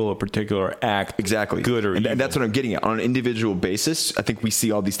can label a particular act exactly good or evil. And that's what I'm getting at. On an individual basis, I think we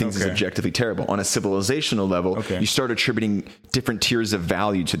see all these things as objectively terrible. On a civilizational level, you start attributing different tiers of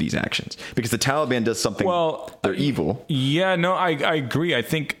value to these actions. Because the Taliban does something, they're evil. Yeah, no, I agree. I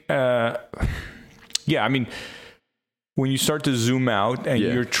think, I mean, when you start to zoom out and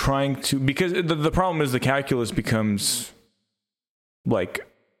you're trying to, because the problem is the calculus becomes like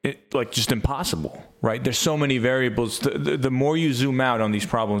just impossible, right? There's so many variables. The more you zoom out on these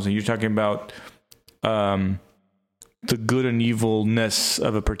problems, and you're talking about the good and evilness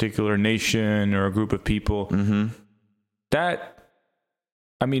of a particular nation or a group of people, that,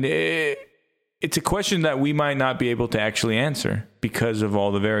 I mean, it's a question that we might not be able to actually answer because of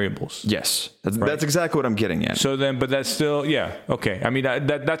all the variables. Yes, that's exactly what I'm getting at. So then, but that's still, okay. I mean,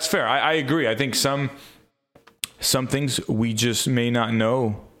 that's fair. I agree. I think some things we just may not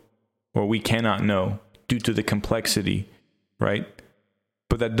know, or we cannot know due to the complexity, right?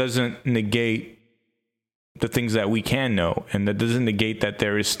 But that doesn't negate the things that we can know. And that doesn't negate that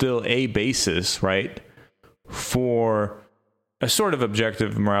there is still a basis, right, for a sort of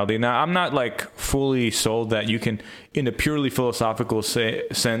objective morality. Now, I'm not like fully sold that you can, in a purely philosophical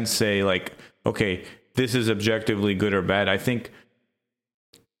sense, say like, okay, this is objectively good or bad. I think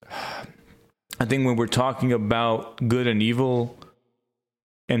when we're talking about good and evil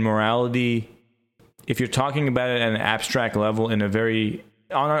and morality, if you're talking about it at an abstract level in a very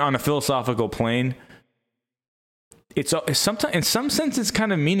on a philosophical plane, it's sometimes in some sense it's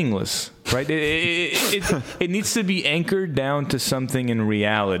kind of meaningless, right? It needs to be anchored down to something in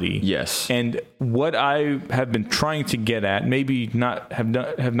reality. Yes. And what I have been trying to get at, maybe not have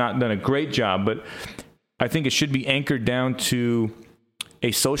not done a great job, but I think it should be anchored down to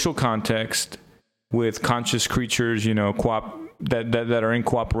a social context with conscious creatures, that are in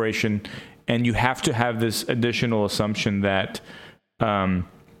cooperation, and you have to have this additional assumption that you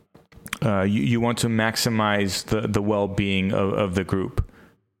want to maximize the well-being of the group,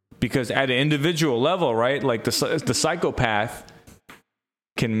 because at an individual level, right, like the psychopath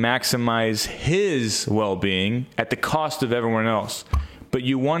can maximize his well-being at the cost of everyone else, but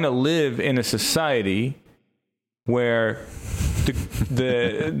you want to live in a society where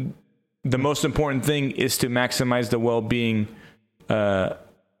the most important thing is to maximize the well-being of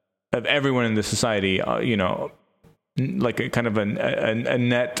everyone in the society, like a kind of a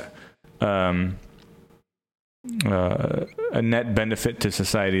net a net benefit to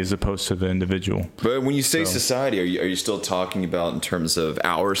society as opposed to the individual. But when you say society, are you still talking about in terms of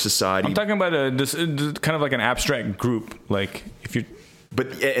our society? I'm talking about this kind of like an abstract group, like if you.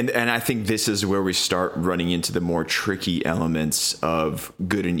 But and I think this is where we start running into the more tricky elements of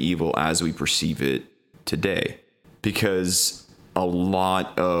good and evil as we perceive it today, because a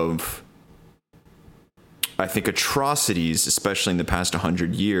lot of, I think, atrocities, especially in the past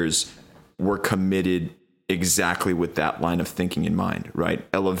 100 years, were committed exactly with that line of thinking in mind, right?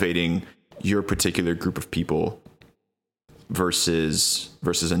 Elevating your particular group of people versus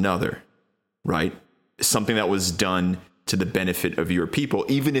another, right? Something that was done to the benefit of your people,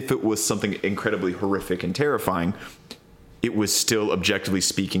 even if it was something incredibly horrific and terrifying, it was still, objectively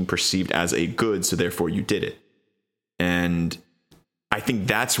speaking, perceived as a good, so therefore you did it. And I think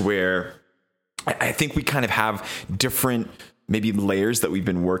that's where I think we kind of have different maybe layers that we've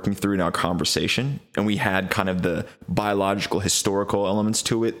been working through in our conversation. And we had kind of the biological, historical elements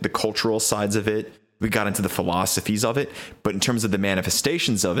to it, the cultural sides of it. We got into the philosophies of it. But in terms of the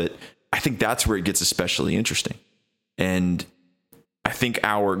manifestations of it, I think that's where it gets especially interesting. And I think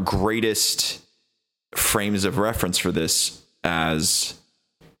our greatest frames of reference for this as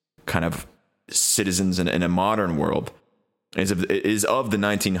kind of citizens in a modern world is of the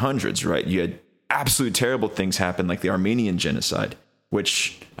 1900s, right? You had absolute terrible things happen, like the Armenian genocide,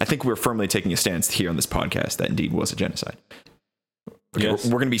 which I think we're firmly taking a stance here on this podcast that indeed was a genocide. Okay, yes.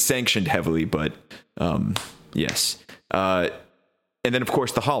 We're going to be sanctioned heavily, but yes. And then, of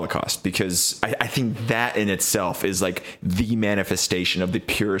course, the Holocaust, because I think that in itself is like the manifestation of the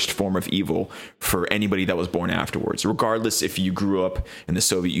purest form of evil for anybody that was born afterwards, regardless if you grew up in the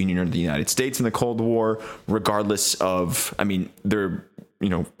Soviet Union or the United States in the Cold War, regardless of, I mean, there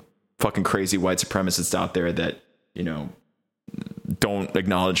are, fucking crazy white supremacists out there that, don't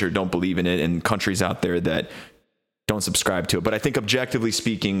acknowledge or don't believe in it, and countries out there that don't subscribe to it. But I think objectively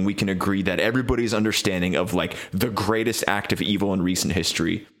speaking, we can agree that everybody's understanding of like the greatest act of evil in recent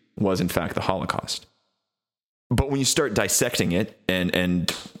history was in fact the Holocaust. But when you start dissecting it, and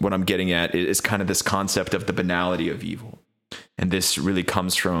what I'm getting at is kind of this concept of the banality of evil. And this really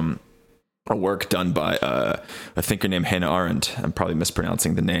comes from a work done by a thinker named Hannah Arendt. I'm probably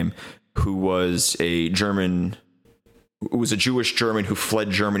mispronouncing the name, who was a Jewish German who fled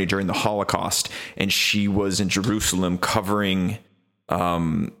Germany during the Holocaust. And she was in Jerusalem covering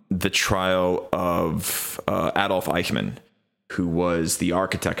the trial of Adolf Eichmann, who was the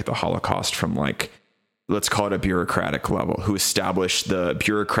architect of the Holocaust from like, let's call it a bureaucratic level, who established the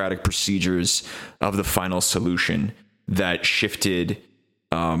bureaucratic procedures of the final solution that shifted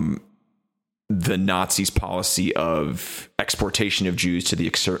the Nazis' policy of exportation of Jews to the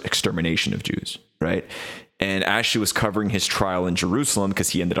extermination of Jews, right? And as she was covering his trial in Jerusalem,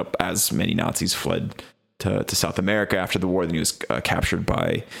 because he ended up, as many Nazis, fled to South America after the war. Then he was captured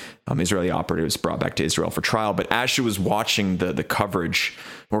by Israeli operatives, brought back to Israel for trial. But as she was watching the coverage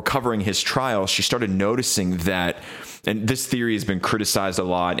or covering his trial, she started noticing that, and this theory has been criticized a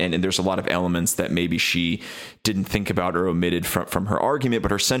lot, and there's a lot of elements that maybe she didn't think about or omitted from her argument. But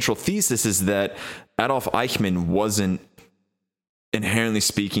her central thesis is that Adolf Eichmann wasn't, inherently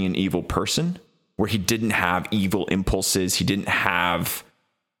speaking, an evil person, where he didn't have evil impulses. He didn't have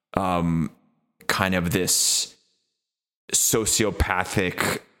kind of this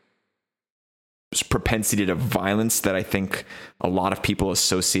sociopathic propensity to violence that I think a lot of people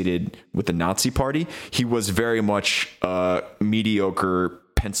associated with the Nazi Party. He was very much a mediocre,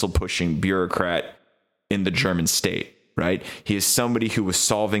 pencil-pushing bureaucrat in the German state, right? He is somebody who was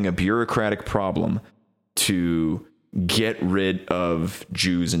solving a bureaucratic problem to get rid of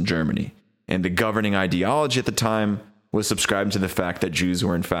Jews in Germany. And the governing ideology at the time was subscribing to the fact that Jews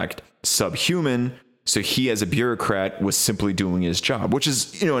were in fact subhuman. So he, as a bureaucrat, was simply doing his job, which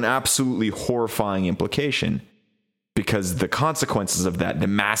is, an absolutely horrifying implication, because the consequences of that, the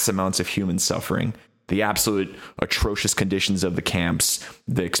mass amounts of human suffering, the absolute atrocious conditions of the camps,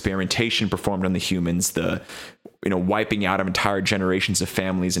 the experimentation performed on the humans, the, wiping out of entire generations of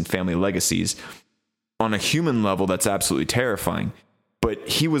families and family legacies, on a human level, that's absolutely terrifying. But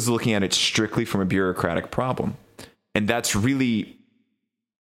he was looking at it strictly from a bureaucratic problem. And that's really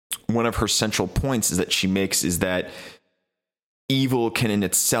one of her central points that she makes, is that evil can in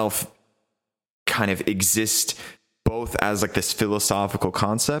itself kind of exist both as like this philosophical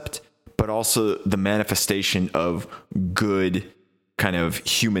concept, but also the manifestation of good kind of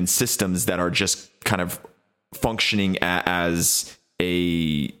human systems that are just kind of functioning as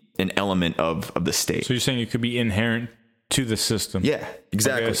an element of the state. So you're saying it could be inherent to the system. Yeah,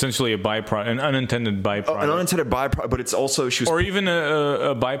 exactly. Like essentially a byproduct, an unintended byproduct. An unintended byproduct, but it's also or even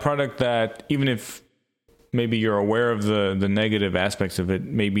a byproduct that, even if maybe you're aware of the negative aspects of it,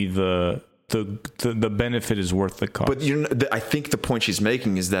 maybe the benefit is worth the cost. But I think the point she's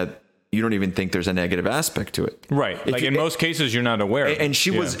making is that you don't even think there's a negative aspect to it. Right. Like in most cases, you're not aware of it. And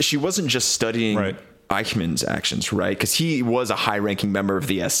she wasn't just studying Eichmann's actions, right? Because he was a high-ranking member of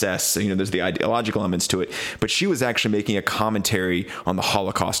the SS. So, there's the ideological elements to it. But she was actually making a commentary on the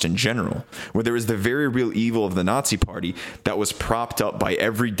Holocaust in general, where there was the very real evil of the Nazi Party that was propped up by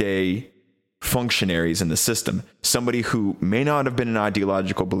everyday functionaries in the system. Somebody who may not have been an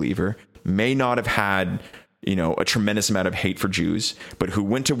ideological believer, may not have had, a tremendous amount of hate for Jews, but who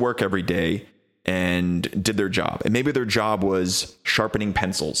went to work every day and did their job. And maybe their job was sharpening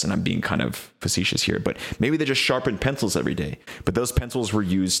pencils. And I'm being kind of facetious here, but maybe they just sharpened pencils every day. But those pencils were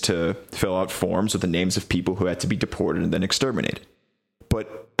used to fill out forms with the names of people who had to be deported and then exterminated.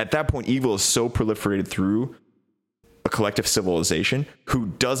 But at that point, evil is so proliferated through a collective civilization who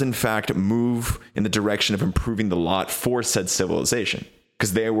does in fact move in the direction of improving the lot for said civilization.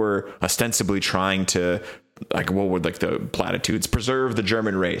 Because they were ostensibly trying to, the platitudes, preserve the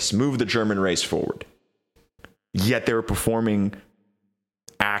German race, move the German race forward. Yet they were performing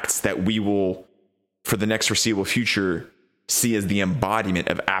acts that we will, for the next foreseeable future, see as the embodiment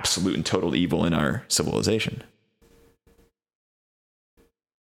of absolute and total evil in our civilization.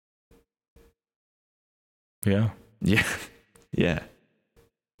 Yeah. Yeah. Yeah.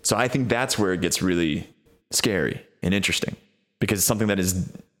 So I think that's where it gets really scary and interesting, because it's something that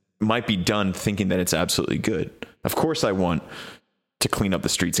might be done thinking that it's absolutely good. Of course I want to clean up the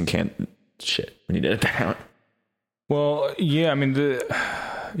streets and we need to edit that out. Well, yeah, I mean,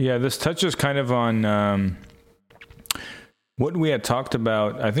 this touches kind of on what we had talked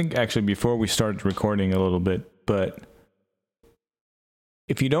about, I think actually before we started recording a little bit, but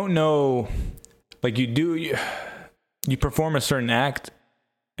if you don't know, like you perform a certain act,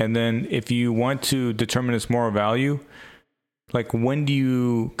 and then if you want to determine its moral value, like when do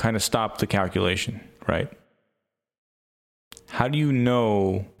you kind of stop the calculation, right? How do you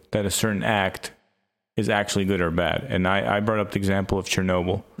know that a certain act is actually good or bad? And I brought up the example of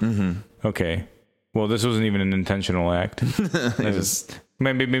Chernobyl. Mm-hmm. Okay. Well, this wasn't even an intentional act. It was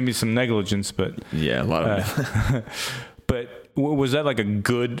maybe some negligence, but yeah, a lot of but was that like a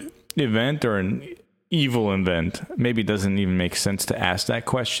good event or an evil event? Maybe it doesn't even make sense to ask that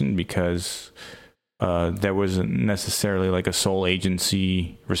question because there wasn't necessarily like a sole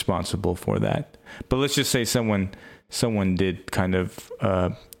agency responsible for that. But let's just say someone did kind of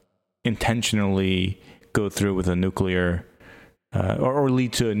intentionally go through with a nuclear or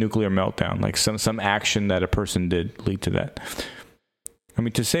lead to a nuclear meltdown, like some action that a person did lead to that. I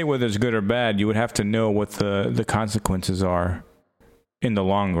mean, to say whether it's good or bad, you would have to know what the consequences are in the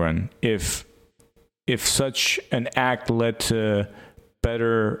long run. If such an act led to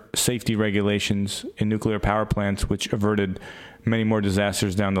better safety regulations in nuclear power plants, which averted many more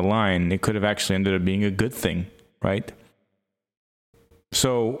disasters down the line, it could have actually ended up being a good thing, right?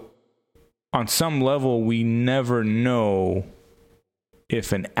 So on some level, we never know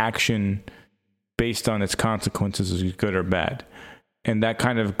if an action based on its consequences is good or bad. And that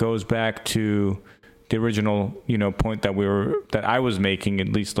kind of goes back to the original, point that I was making, at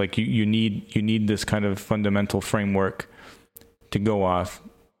least, like you need this kind of fundamental framework to go off,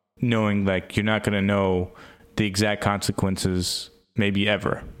 knowing like you're not going to know the exact consequences maybe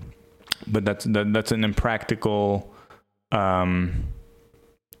ever. But that's an impractical I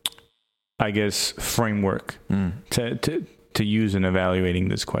guess framework to use in evaluating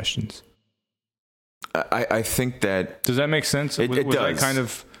these questions. I think that... Does that make sense? It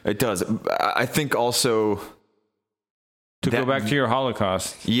does. It does. I think also... Go back to your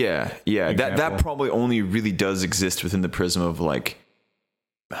Holocaust. Yeah. That probably only really does exist within the prism of like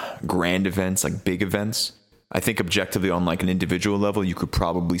grand events, like big events. I think objectively on like an individual level, you could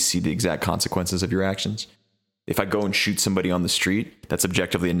probably see the exact consequences of your actions. If I go and shoot somebody on the street, that's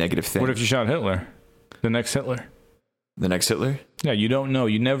objectively a negative thing. What if you shot Hitler? The next Hitler? The next Hitler? Yeah, you don't know.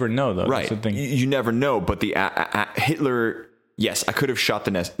 You never know, though. Right. That's the thing. You never know, but the Hitler... Yes, I could have shot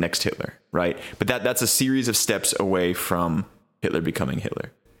the next Hitler, right? But that's a series of steps away from Hitler becoming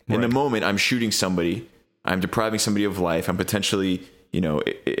Hitler. Right. In the moment, I'm shooting somebody, I'm depriving somebody of life, I'm potentially,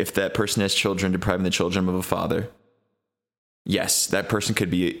 if that person has children, depriving the children of a father. Yes, that person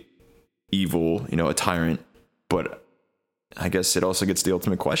could be evil, a tyrant, but I guess it also gets the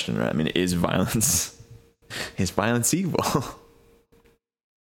ultimate question, right? I mean, is violence evil?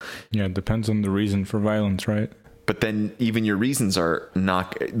 Yeah, it depends on the reason for violence, right? But then even your reasons are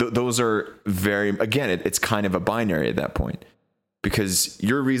not, those are very, again, it's kind of a binary at that point, because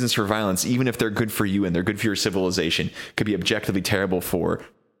your reasons for violence, even if they're good for you and they're good for your civilization, could be objectively terrible for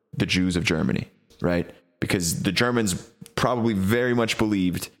the Jews of Germany, right? Because the Germans probably very much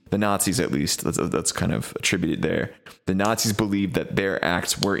believed, the Nazis at least, that's kind of attributed there. The Nazis believed that their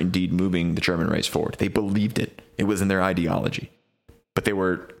acts were indeed moving the German race forward. They believed it. It was in their ideology. But they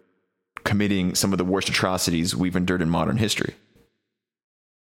were committing some of the worst atrocities we've endured in modern history.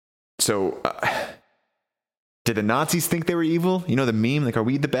 So, did the Nazis think they were evil? The meme, like, are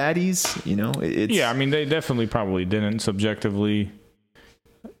we the baddies? Yeah, I mean, they definitely probably didn't subjectively.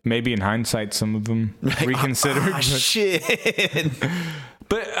 Maybe in hindsight, some of them reconsidered. Shit.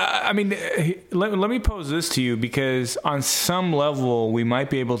 But I mean, let me pose this to you, because on some level, we might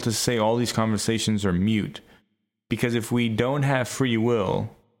be able to say all these conversations are mute. Because if we don't have free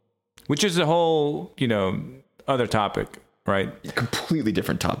will, which is a whole, other topic, right? Completely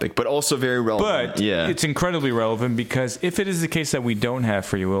different topic, but also very relevant. But it's incredibly relevant, because if it is the case that we don't have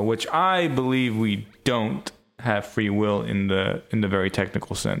free will, which I believe we don't have free will in the very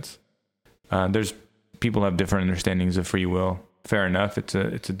technical sense, there's people have different understandings of free will. Fair enough. It's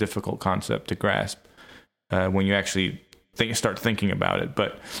a difficult concept to grasp when you actually start thinking about it.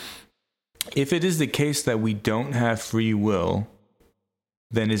 But if it is the case that we don't have free will,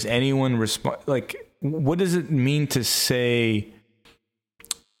 then is anyone what does it mean to say,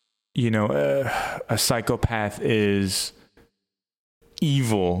 a psychopath is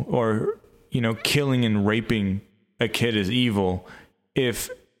evil, or, killing and raping a kid is evil, if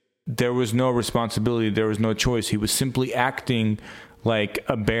there was no responsibility, there was no choice. He was simply acting like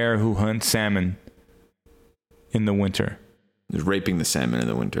a bear who hunts salmon in the winter. He's raping the salmon in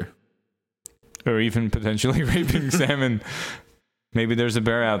the winter. Or even potentially raping salmon. Maybe there's a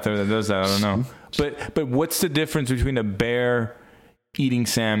bear out there that does that. I don't know. But what's the difference between a bear eating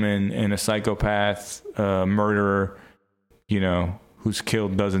salmon and a psychopath murderer, who's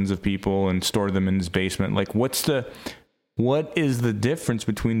killed dozens of people and stored them in his basement. Like, what is the difference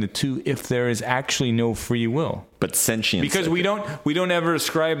between the two if there is actually no free will? But sentience. Because we don't ever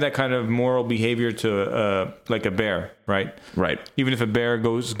ascribe that kind of moral behavior to like a bear, right? Right. Even if a bear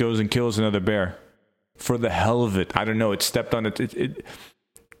goes and kills another bear for the hell of it. I don't know. It stepped on it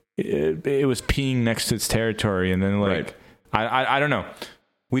was peeing next to its territory, and then like I don't know.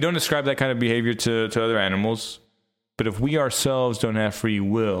 We don't ascribe that kind of behavior to other animals. But if we ourselves don't have free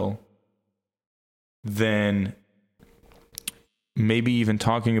will, then maybe even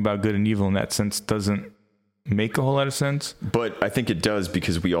talking about good and evil in that sense doesn't make a whole lot of sense. But I think it does,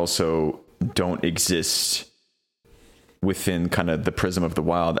 because we also don't exist within kind of the prism of the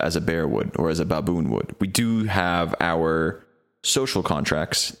wild as a bear would or as a baboon would. We do have our social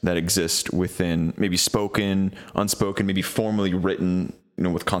contracts that exist within, maybe spoken, unspoken, maybe formally written,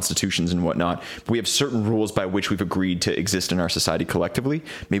 with constitutions and whatnot. We have certain rules by which we've agreed to exist in our society collectively.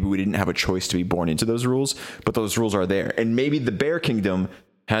 Maybe we didn't have a choice to be born into those rules, but those rules are there. And maybe the bear kingdom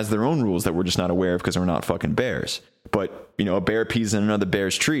has their own rules that we're just not aware of because we're not fucking bears. But, a bear pees in another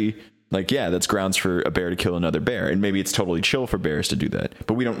bear's tree. Like, yeah, that's grounds for a bear to kill another bear. And maybe it's totally chill for bears to do that.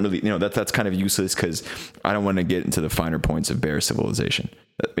 But we don't really, that's kind of useless, because I don't want to get into the finer points of bear civilization.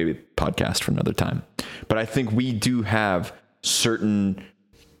 Maybe a podcast for another time. But I think we do have certain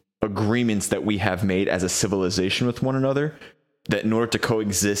agreements that we have made as a civilization with one another, that in order to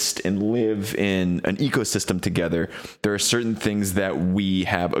coexist and live in an ecosystem together, there are certain things that we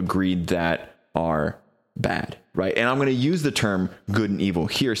have agreed that are bad, right? And I'm going to use the term good and evil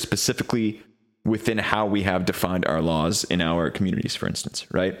here specifically within how we have defined our laws in our communities, for instance,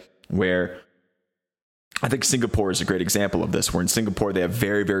 right? Where I think Singapore is a great example of this, where in Singapore, they have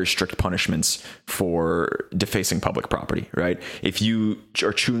very, very strict punishments for defacing public property, right? If you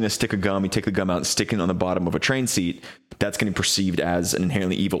are chewing a stick of gum, you take the gum out and stick it on the bottom of a train seat, that's going to be perceived as an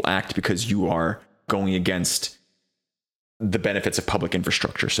inherently evil act, because you are going against the benefits of public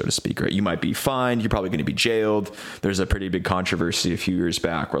infrastructure, so to speak, right? You might be fined. You're probably going to be jailed. There's a pretty big controversy a few years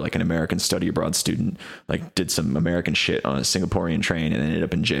back where like an American study abroad student like did some American shit on a Singaporean train and ended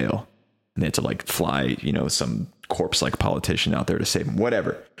up in jail. And they had to like fly, some corpse-like politician out there to save him,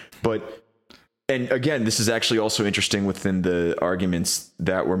 whatever. But, and again, this is actually also interesting within the arguments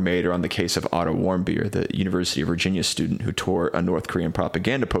that were made around the case of Otto Warmbier, the University of Virginia student who tore a North Korean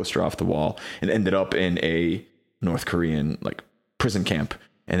propaganda poster off the wall and ended up in a North Korean like prison camp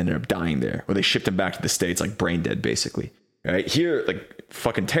and ended up dying there, where they shipped him back to the States like brain dead, basically. Right here, like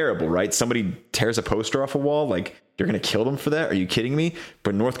fucking terrible, right? Somebody tears a poster off a wall, like you're going to kill them for that? Are you kidding me?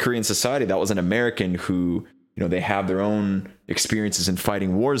 But North Korean society, that was an American who, they have their own experiences in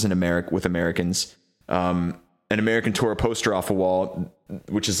fighting wars in America with Americans. An American tore a poster off a wall,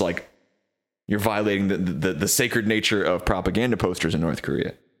 which is like, you're violating the sacred nature of propaganda posters in North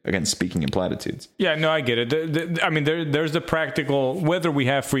Korea. Again, speaking in platitudes. Yeah, no, I get it. There's the practical, whether we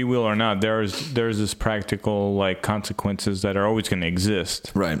have free will or not, there's this practical like consequences that are always going to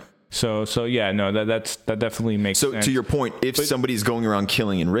exist. Right. So yeah, no, that definitely makes sense. So to your point, if somebody's going around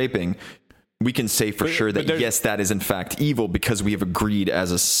killing and raping, we can say for sure that yes, that is in fact evil, because we have agreed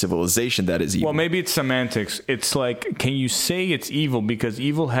as a civilization that is evil. Well, maybe it's semantics. It's like, can you say it's evil because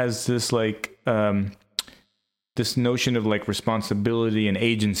evil has this like this notion of like responsibility and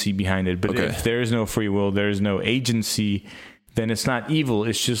agency behind it. But if there is no free will, there is no agency, then it's not evil.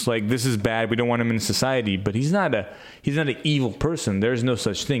 It's just like, this is bad. We don't want him in society, but he's not an evil person. There's no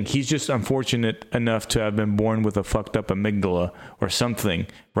such thing. He's just unfortunate enough to have been born with a fucked up amygdala or something,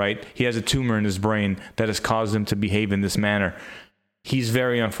 right? He has a tumor in his brain that has caused him to behave in this manner. He's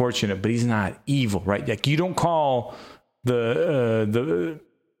very unfortunate, but he's not evil, right? Like, you don't call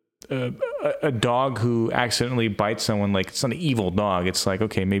a dog who accidentally bites someone like, it's not an evil dog. It's like,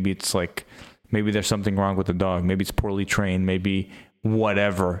 okay, maybe there's something wrong with the dog. Maybe it's poorly trained. Maybe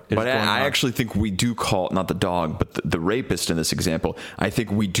whatever. But I actually think we do call, not the dog, but the rapist in this example, I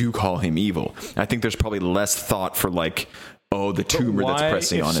think we do call him evil. I think there's probably less thought for like, the tumor that's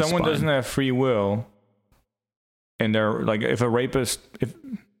pressing on his spine. If someone doesn't have free will, and they're like, the rapist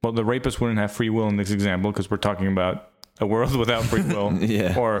wouldn't have free will in this example, because we're talking about a world without free will,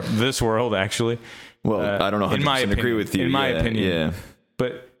 yeah. Or this world, actually. Well, I don't know how to agree with you. In my opinion, yeah.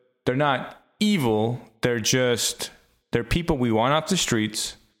 But they're not evil. They're people we want off the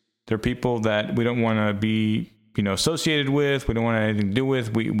streets. They're people that we don't want to be, associated with. We don't want anything to do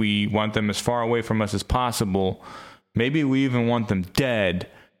with. We want them as far away from us as possible. Maybe we even want them dead.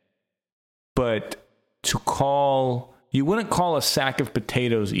 But you wouldn't call a sack of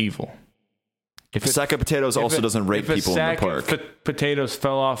potatoes evil. If a sack of potatoes also doesn't rape people in the park. If potatoes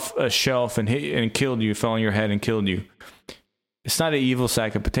fell off a shelf and killed you, fell on your head and killed you, It's not an evil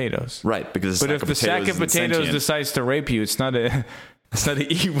sack of potatoes. Right, because if the sack of potatoes decides to rape you, it's not an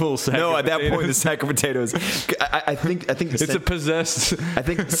evil sack. No, at that point, the sack of potatoes. I think it's a possessed. I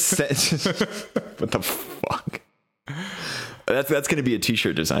think. What the fuck? That's going to be a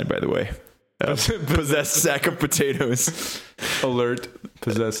T-shirt design, by the way. Possessed sack of potatoes. Alert.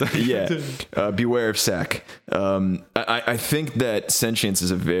 Possessed. Yeah. Beware of sack. I think that sentience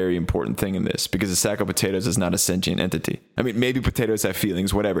is a very important thing in this, because a sack of potatoes is not a sentient entity. I mean, maybe potatoes have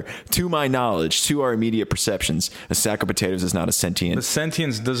feelings, whatever. To my knowledge, to our immediate perceptions, a sack of potatoes is not a sentient. The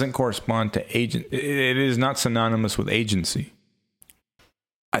sentience doesn't correspond to agent. It is not synonymous with agency.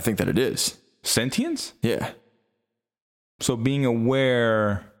 I think that it is. Sentience? Yeah. So being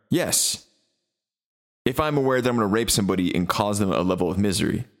aware. Yes. If I'm aware that I'm going to rape somebody and cause them a level of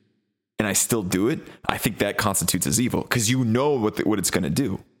misery, and I still do it, I think that constitutes as evil, because you know what it's going to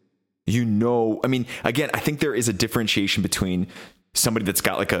do. You know, I mean, again, I think there is a differentiation between somebody that's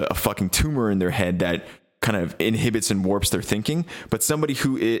got like a fucking tumor in their head that kind of inhibits and warps their thinking, but somebody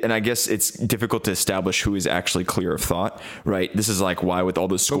who is, and I guess it's difficult to establish who is actually clear of thought, right? This is like why with all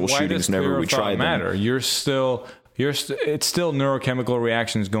the school shootings, whenever we try them. Matter. It's still neurochemical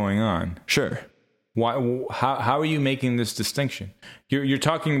reactions going on. Sure. Why? How are you making this distinction? You're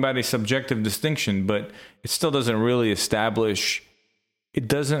talking about a subjective distinction, but it still doesn't really establish. It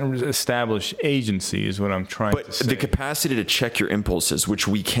doesn't establish agency, is what I'm trying to say. But the capacity to check your impulses, which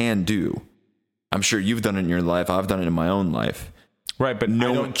we can do. I'm sure you've done it in your life. I've done it in my own life. Right, but I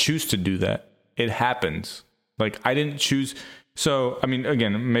don't choose to do that. It happens. Like, I didn't choose. So, I mean,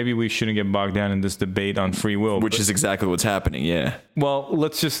 again, maybe we shouldn't get bogged down in this debate on free will. Which is exactly what's happening, yeah. Well,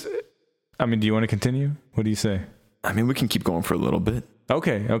 let's just... I mean, do you want to continue? What do you say? I mean, we can keep going for a little bit.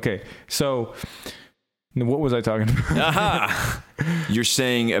 Okay. So, what was I talking about? Aha! You're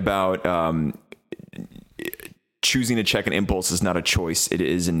saying about choosing to check an impulse is not a choice. It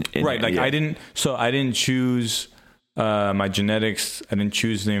is right. Like, yeah. I didn't choose my genetics. I didn't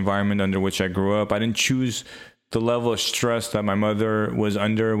choose the environment under which I grew up. I didn't choose the level of stress that my mother was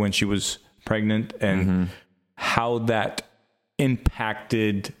under when she was pregnant, and how that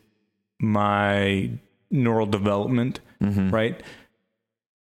impacted my neural development, right?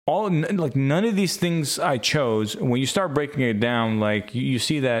 None of these things I chose. When you start breaking it down, like you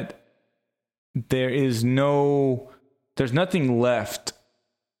see that there's nothing left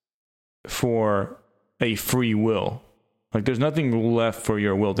for a free will. Like, there's nothing left for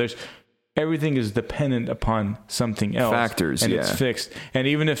your will. Everything is dependent upon something else. Factors, and it's fixed. And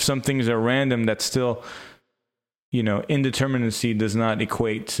even if some things are random, that's still, indeterminacy does not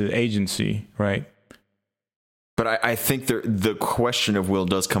equate to agency, right? But I think the question of will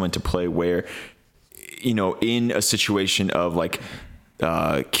does come into play where, in a situation of like,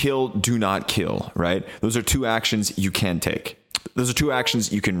 kill, do not kill, right? Those are two actions you can take. Those are two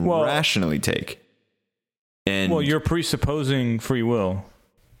actions you can rationally take. And you're presupposing free will.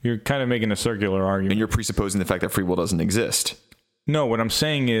 You're kind of making a circular argument. And you're presupposing the fact that free will doesn't exist. No, what I'm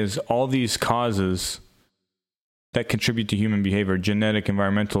saying is all these causes that contribute to human behavior, genetic,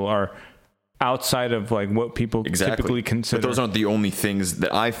 environmental, are outside of like what people typically consider. But those aren't the only things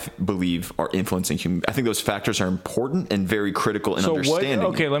that I believe are influencing human. I think those factors are important and very critical in understanding.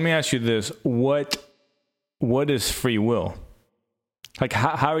 Okay, let me ask you this. What is free will? Like,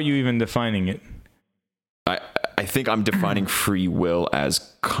 how are you even defining it? I think I'm defining free will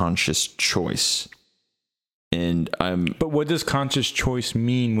as conscious choice. But what does conscious choice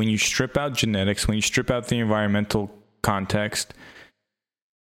mean when you strip out genetics, when you strip out the environmental context,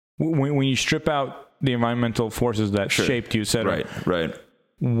 when you strip out the environmental forces that shaped you, et cetera? Right.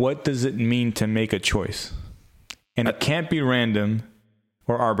 What does it mean to make a choice? And it can't be random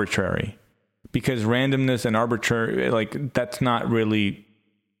or arbitrary, because randomness and arbitrary, like, that's not really,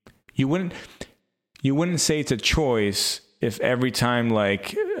 you wouldn't say it's a choice if every time,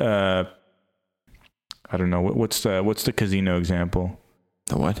 like, I don't know, what's the casino example?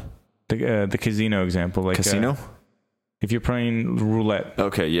 The what? The casino example, like casino. If you're playing roulette.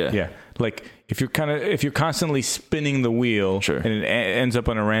 Okay, yeah. Yeah. Like, if you're constantly spinning the wheel, and it ends up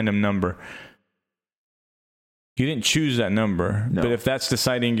on a random number, you didn't choose that number. No. But if that's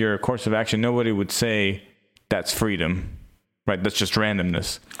deciding your course of action, nobody would say that's freedom. Right, that's just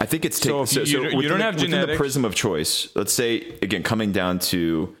randomness. I think it's you don't have genetics. Within the prism of choice, let's say, again, coming down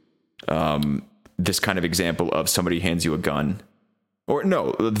to this kind of example of somebody hands you a gun, or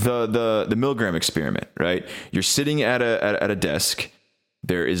no, the Milgram experiment, right? You're sitting at a desk.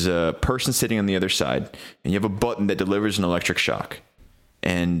 There is a person sitting on the other side, and you have a button that delivers an electric shock.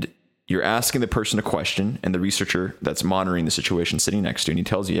 And you're asking the person a question, and the researcher that's monitoring the situation sitting next to you, and he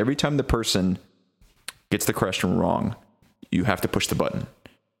tells you every time the person gets the question wrong, you have to push the button.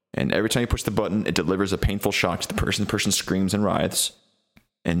 And every time you push the button, it delivers a painful shock to the person. The person screams and writhes.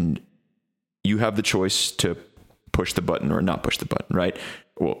 And you have the choice to push the button or not push the button, right?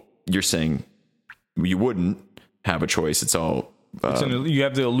 Well, you're saying you wouldn't have a choice. It's all... you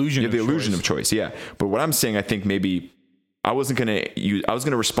have the illusion of choice. illusion of choice, yeah. But what I'm saying, I think maybe... I was going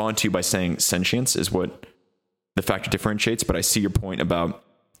to respond to you by saying sentience is what the factor differentiates, but I see your point about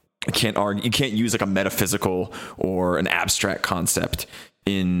you can't use like a metaphysical or an abstract concept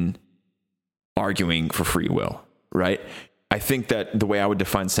in arguing for free will, right? I think that the way I would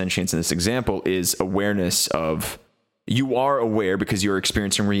define sentience in this example is awareness of, you are aware because you're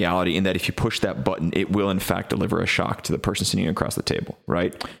experiencing reality, and that if you push that button, it will in fact deliver a shock to the person sitting across the table,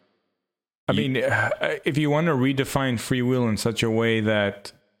 right? I mean, if you want to redefine free will in such a way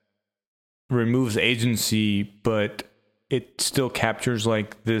that removes agency, but it still captures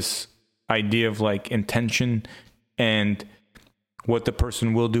like this idea of like intention and what the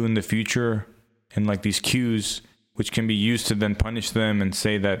person will do in the future, and like these cues which can be used to then punish them and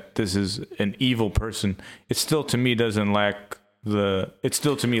say that this is an evil person, it still to me doesn't lack it's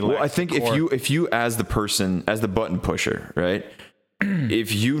still to me lacks. Well, I think if you as the person, as the button pusher, right?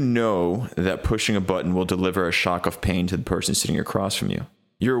 If you know that pushing a button will deliver a shock of pain to the person sitting across from you,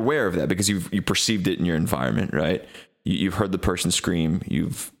 you're aware of that because you perceived it in your environment, right? You've heard the person scream,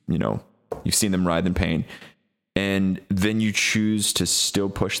 you've seen them writhe in pain, and then you choose to still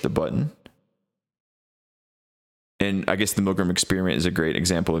push the button. And I guess the Milgram experiment is a great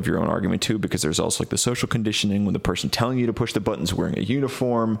example of your own argument too, because there's also like the social conditioning when the person telling you to push the buttons wearing a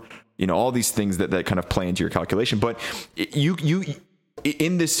uniform, all these things that kind of play into your calculation. But you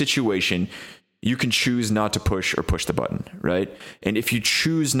in this situation, you can choose not to push or push the button, right? And if you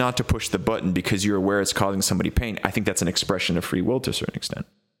choose not to push the button because you're aware it's causing somebody pain, I think that's an expression of free will to a certain extent.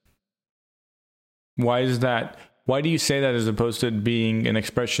 Why is that? Why do you say that as opposed to it being an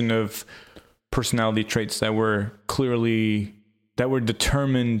expression of personality traits that were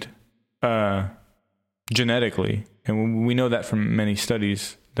determined genetically? And we know that from many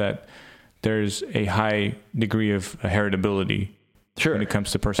studies that there's a high degree of heritability. Sure. When it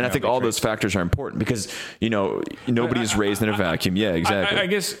comes to personality. And I think all those factors are important because, nobody is raised in a vacuum. Yeah, exactly. I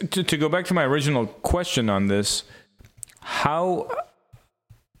guess to go back to my original question on this, how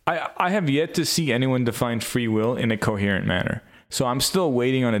I have yet to see anyone define free will in a coherent manner. So I'm still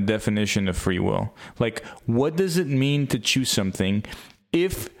waiting on a definition of free will. Like, what does it mean to choose something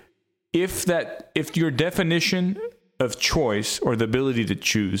if your definition of choice or the ability to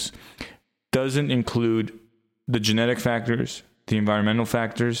choose doesn't include the genetic factors, the environmental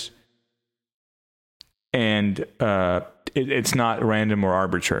factors, and it's not random or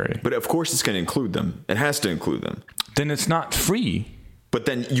arbitrary. But of course it's going to include them. It has to include them. Then it's not free. But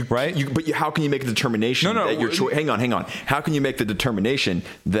then how can you make a determination that your choice? Hang on. How can you make the determination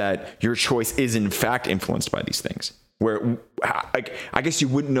that your choice is in fact influenced by these things? Where I guess you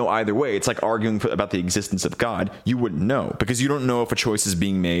wouldn't know either way. It's like arguing about the existence of God. You wouldn't know because you don't know if a choice is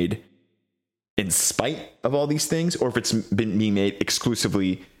being made in spite of all these things, or if it's been being made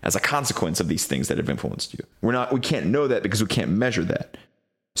exclusively as a consequence of these things that have influenced you. We can't know that because we can't measure that.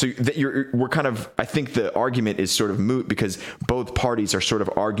 So I think the argument is sort of moot because both parties are sort of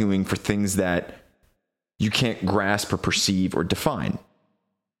arguing for things that you can't grasp or perceive or define.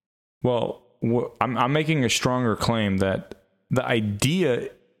 Well, I'm making a stronger claim that the idea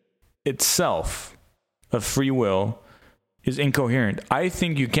itself of free will is incoherent. I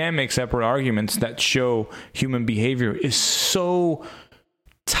think you can make separate arguments that show human behavior is so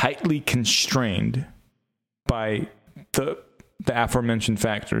tightly constrained by the aforementioned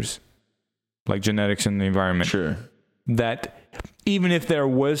factors like genetics and the environment. Sure. That even if there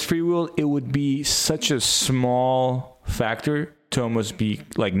was free will, it would be such a small factor to almost be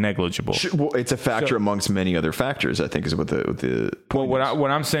like negligible. Sure. Well, it's a factor amongst many other factors, I think, is what the point is.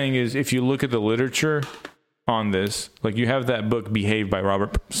 What I'm saying is, if you look at the literature on this, like you have that book Behave by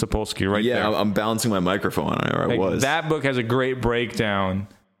Robert Sapolsky right there. Yeah, I'm balancing my microphone on it, or I was. That book has a great breakdown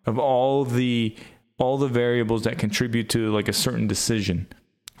of all the variables that contribute to like a certain decision,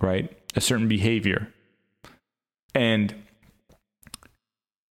 right? A certain behavior. And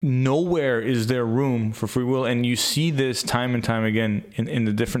nowhere is there room for free will. And you see this time and time again in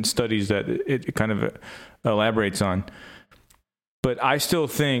the different studies that it kind of elaborates on. But I still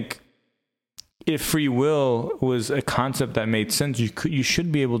think if free will was a concept that made sense, you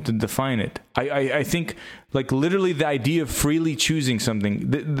should be able to define it. I think like literally the idea of freely choosing something,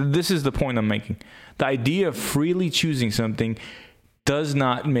 this is the point I'm making. The idea of freely choosing something does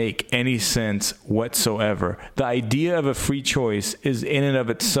not make any sense whatsoever. The idea of a free choice is in and of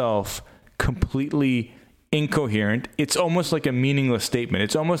itself completely incoherent. It's almost like a meaningless statement.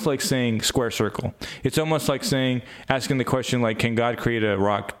 It's almost like saying square circle. It's almost like asking the question, like, can God create a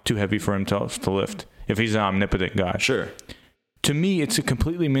rock too heavy for him to lift if he's an omnipotent God? Sure. To me, it's a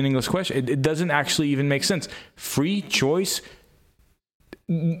completely meaningless question. It doesn't actually even make sense. Free choice,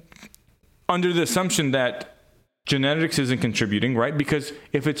 under the assumption that genetics isn't contributing, right? Because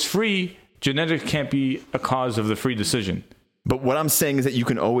if it's free, genetics can't be a cause of the free decision. But what I'm saying is that you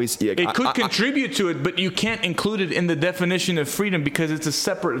can always... It could contribute to it, but you can't include it in the definition of freedom because it's a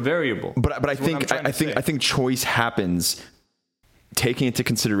separate variable. But I think choice happens taking into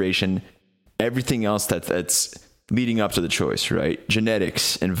consideration everything else that's leading up to the choice, right?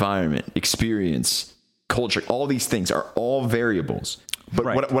 Genetics, environment, experience, culture, all these things are all variables. But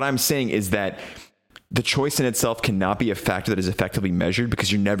right. What I'm saying is that the choice in itself cannot be a factor that is effectively measured,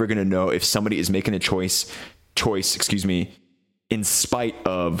 because you're never going to know if somebody is making a choice, in spite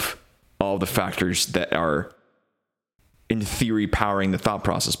of all the factors that are, in theory, powering the thought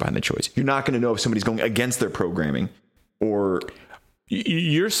process behind the choice. You're not going to know if somebody's going against their programming or...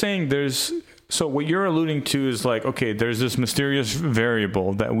 You're saying so what you're alluding to is like, okay, there's this mysterious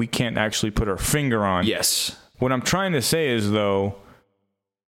variable that we can't actually put our finger on. Yes. What I'm trying to say is, though,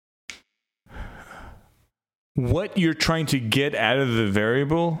 what you're trying to get out of the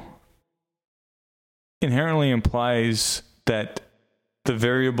variable inherently implies that the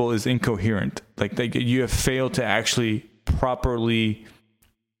variable is incoherent. Like you have failed to actually properly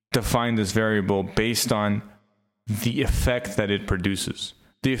define this variable based on the effect that it produces.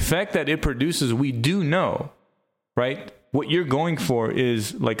 The effect that it produces, we do know, right? What you're going for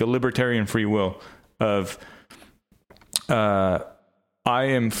is like a libertarian free will of, I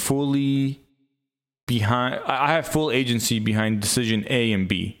have full agency behind decision A and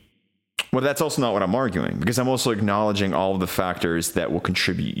B. Well, that's also not what I'm arguing, because I'm also acknowledging all of the factors that will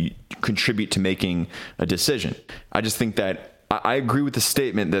contribute to making a decision. I just think that I agree with the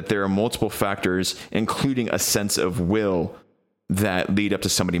statement that there are multiple factors, including a sense of will, that lead up to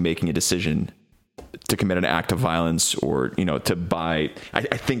somebody making a decision to commit an act of violence or, to buy.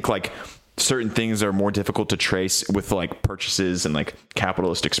 I think like certain things are more difficult to trace with like purchases and like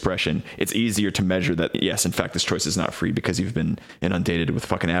capitalist expression. It's easier to measure that, yes, in fact, this choice is not free because you've been inundated with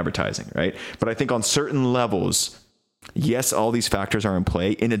fucking advertising, right? But I think on certain levels, yes, all these factors are in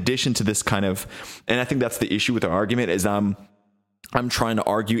play in addition to this kind of, and I think that's the issue with our argument is I'm trying to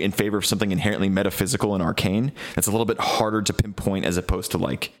argue in favor of something inherently metaphysical and arcane. That's a little bit harder to pinpoint as opposed to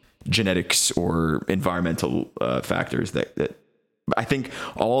like genetics or environmental factors that I think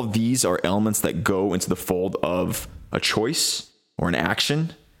all of these are elements that go into the fold of a choice or an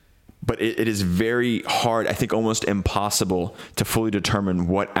action, but it is very hard, I think almost impossible to fully determine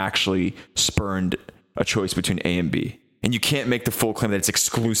what actually spurned a choice between A and B. And you can't make the full claim that it's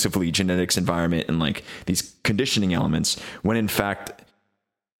exclusively genetics, environment, and like these conditioning elements, when in fact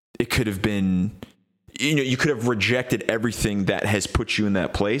it could have been, you could have rejected everything that has put you in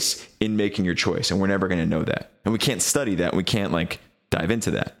that place in making your choice. And we're never going to know that. And we can't study that. We can't like dive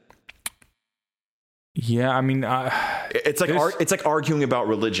into that. Yeah. I mean, it's like arguing about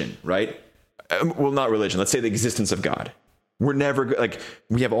religion, right? Well, not religion. Let's say the existence of God. We're never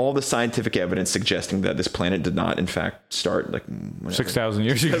we have all the scientific evidence suggesting that this planet did not, in fact, start 6,000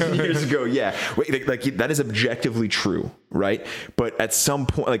 years ago. 6,000 years ago, yeah. That is objectively true, right? But at some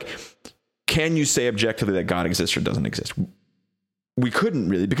point, can you say objectively that God exists or doesn't exist? We couldn't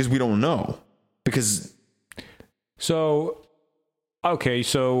really, because we don't know. I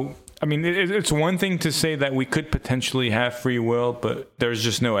mean, it's one thing to say that we could potentially have free will, but there's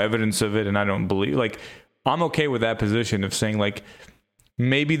just no evidence of it, and I don't believe I'm okay with that position of saying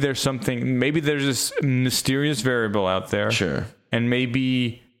maybe there's this mysterious variable out there. Sure. And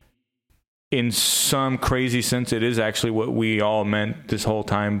maybe in some crazy sense, it is actually what we all meant this whole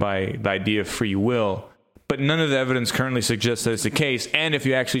time by the idea of free will. But none of the evidence currently suggests that it's the case. And if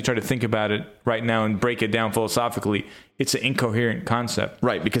you actually try to think about it right now and break it down philosophically, it's an incoherent concept.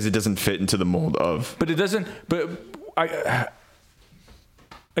 Right, because it doesn't fit into the mold of... But it doesn't...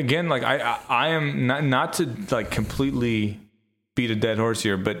 Again, I am not to completely beat a dead horse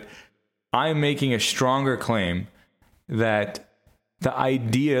here, but I am making a stronger claim that the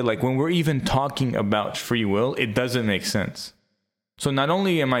idea, when we're even talking about free will, it doesn't make sense. So not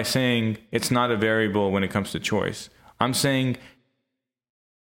only am I saying it's not a variable when it comes to choice, I'm saying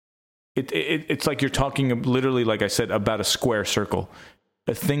it's like you're talking literally, like I said, about a square circle,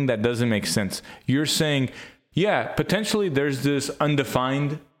 a thing that doesn't make sense. You're saying... yeah, potentially there's this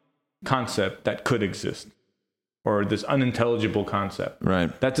undefined concept that could exist, or this unintelligible concept. Right.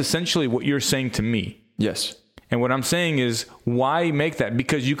 That's essentially what you're saying to me. Yes. And what I'm saying is, why make that?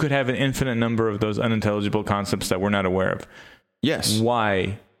 Because you could have an infinite number of those unintelligible concepts that we're not aware of. Yes.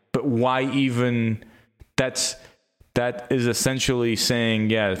 Why? But why even? That is essentially saying,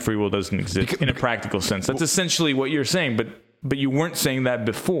 yeah, free will doesn't exist in a practical sense. That's essentially what you're saying. But you weren't saying that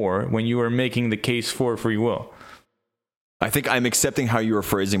before when you were making the case for free will. I think I'm accepting how you are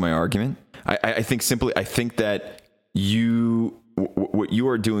phrasing my argument. I think that what you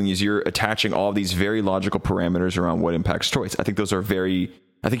are doing is you're attaching all these very logical parameters around what impacts choice. I think those are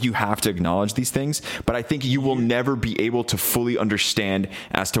I think you have to acknowledge these things, but I think you will never be able to fully understand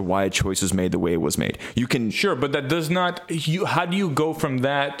as to why a choice was made the way it was made. You can... Sure, but that does not... how do you go from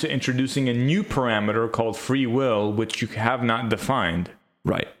that to introducing a new parameter called free will, which you have not defined?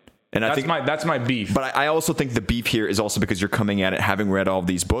 Right. And that's my beef. But I also think the beef here is also because you're coming at it having read all of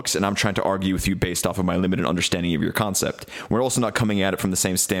these books, and I'm trying to argue with you based off of my limited understanding of your concept. We're also not coming at it from the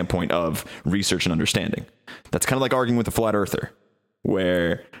same standpoint of research and understanding. That's kind of like arguing with a flat earther,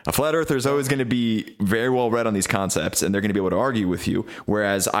 where a flat earther is always going to be very well read on these concepts, and they're going to be able to argue with you,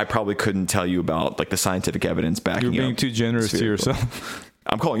 whereas I probably couldn't tell you about like the scientific evidence backing up. You're being too generous to yourself.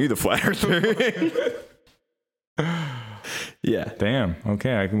 I'm calling you the flat earther. Yeah. Damn.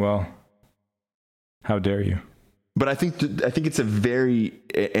 Okay. Well, how dare you? But I think it's a very,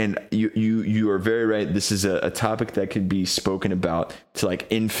 and you are very right. This is a topic that could be spoken about to like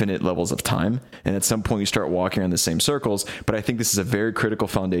infinite levels of time. And at some point you start walking around the same circles. But I think this is a very critical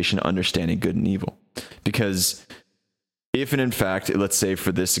foundation of understanding good and evil. Because if and in fact, let's say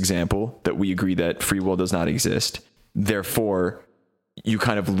for this example, that we agree that free will does not exist, therefore you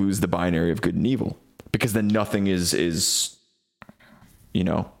kind of lose the binary of good and evil. Because then nothing is you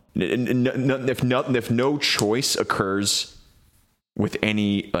know, if no choice occurs with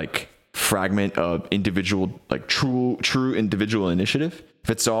any like fragment of individual, like true individual initiative, if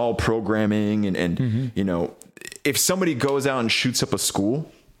it's all programming and you know, if somebody goes out and shoots up a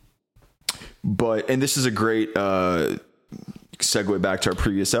school, and this is a great segue back to our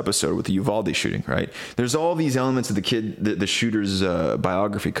previous episode with the Uvalde shooting, right? There's all these elements of the shooter's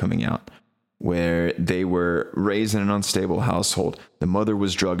biography coming out, where they were raised in an unstable household. The mother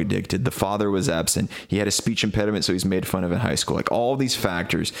was drug addicted. The father was absent. He had a speech impediment, so he's made fun of in high school. Like all these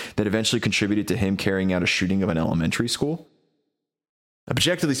factors that eventually contributed to him carrying out a shooting of an elementary school.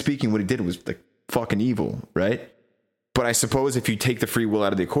 Objectively speaking, what he did was like fucking evil, right? But I suppose if you take the free will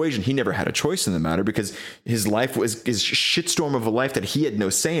out of the equation, he never had a choice in the matter, because his life was his shitstorm of a life that he had no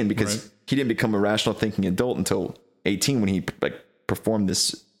say in, because he didn't become a rational thinking adult until 18 when he like performed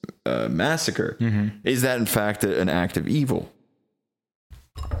this massacre. Is that in fact an act of evil?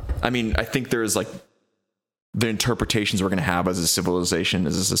 I mean, I think there's like the interpretations we're going to have as a civilization,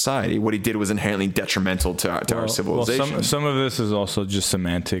 as a society. What he did was inherently detrimental to our civilization. Well, some of this is also just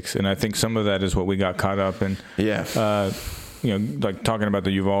semantics, and I think some of that is what we got caught up in. Yeah. You know, like talking about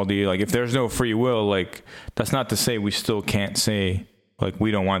the Uvalde, like if there's no free will, like that's not to say we still can't say like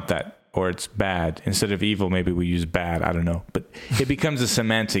we don't want that, or it's bad. Instead of evil, maybe we use bad. I don't know. But it becomes a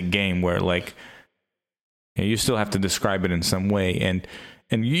semantic game where like you still have to describe it in some way. And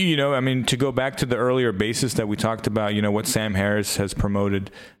you know, I mean, to go back to the earlier basis that we talked about, you know, what Sam Harris has promoted,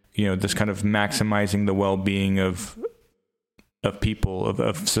 you know, this kind of maximizing the well-being of people,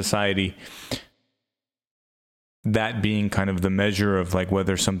 of society, that being kind of the measure of like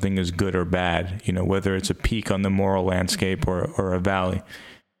whether something is good or bad, you know, whether it's a peak on the moral landscape or a valley.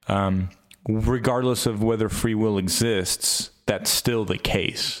 Regardless of whether free will exists, that's still the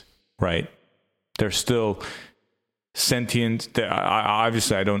case, right? There's still sentient.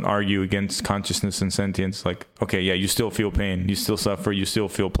 Obviously, I don't argue against consciousness and sentience. Like, okay, yeah, you still feel pain, you still suffer, you still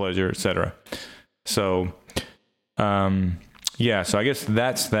feel pleasure, etc. So, yeah. So I guess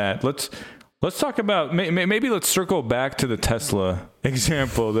that's that. Let's talk about maybe let's circle back to the Tesla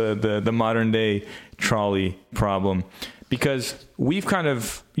example, the modern day trolley problem. Because we've kind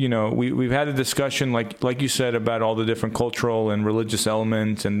of, you know, we've had a discussion, like you said, about all the different cultural and religious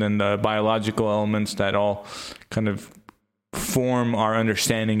elements, and then the biological elements that all kind of form our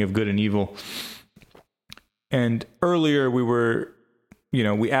understanding of good and evil. And earlier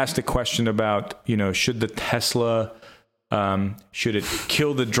we asked a question about, you know, should the Tesla, should it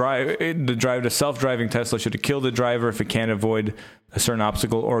kill the self-driving Tesla, should it kill the driver if it can't avoid a certain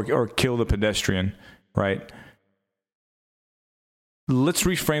obstacle, or kill the pedestrian, right? Let's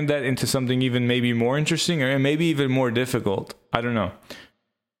reframe that into something even maybe more interesting, or maybe even more difficult. I don't know.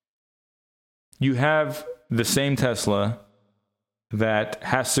 You have the same Tesla that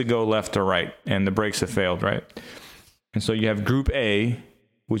has to go left or right, and the brakes have failed, right? And so you have group A,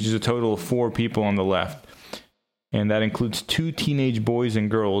 which is a total of 4 people on the left. And that includes 2 teenage boys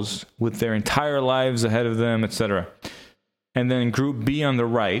and girls with their entire lives ahead of them, etc. And then group B on the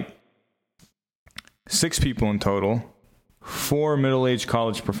right, 6 people in total, 4 middle-aged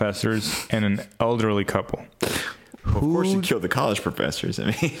college professors, and an elderly couple. Of course you kill the college professors.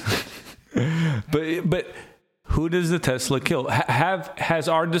 I mean, but who does the Tesla kill? Has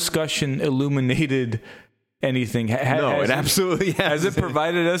our discussion illuminated anything? No, it absolutely has. Has it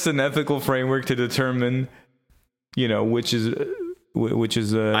provided us an ethical framework to determine, which is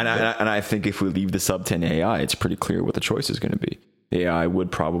and I think if we leave this up to an AI, it's pretty clear what the choice is going to be. The AI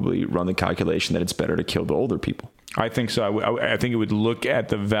would probably run the calculation that it's better to kill the older people. I think so. I think it would look at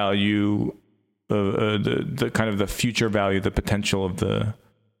the value of the kind of the future value, the potential of the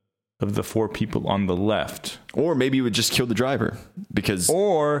 4 people on the left. Or maybe it would just kill the driver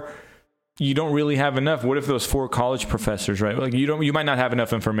or you don't really have enough. What if those 4 college professors, right? Like you might not have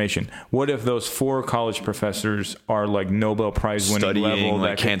enough information. What if those 4 college professors are like Nobel Prize winning studying level,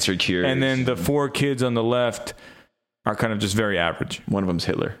 like cancer cures, and then the 4 kids on the left are kind of just very average. One of them's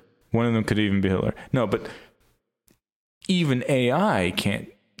Hitler. One of them could even be Hitler. No, but even AI can't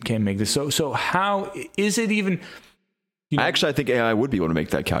make this. So how is it even? Actually, I think AI would be able to make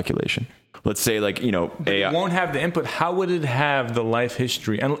that calculation. Let's say AI it won't have the input. How would it have the life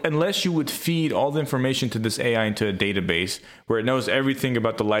history? Unless you would feed all the information to this AI into a database where it knows everything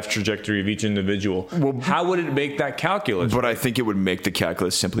about the life trajectory of each individual. Well, how would it make that calculus? But I think it would make the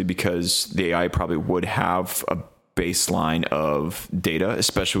calculus simply because the AI probably would have a baseline of data,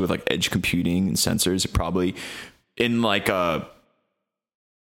 especially with like edge computing and sensors. It probably in like a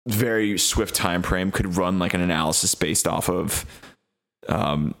very swift time frame could run like an analysis based off of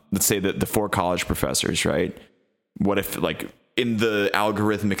let's say that the 4 college professors, right? What if like in the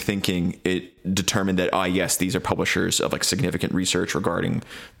algorithmic thinking, it determined that, yes, these are publishers of like significant research regarding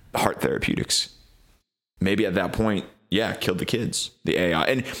heart therapeutics. Maybe at that point, killed the kids, the AI.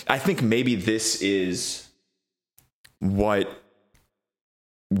 And I think maybe this is what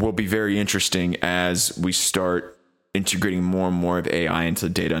will be very interesting as we start integrating more and more of AI into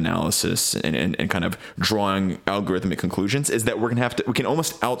data analysis and kind of drawing algorithmic conclusions, is that we can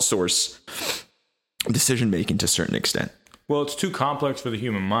almost outsource decision making to a certain extent. Well, it's too complex for the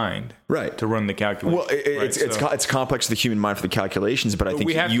human mind, right, to run the calculation. Well, it's complex for the human mind for the calculations, but I think but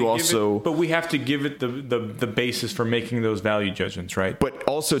we have to give it the basis for making those value judgments, right? But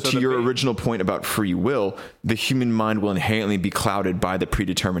also, so to your original point about free will, the human mind will inherently be clouded by the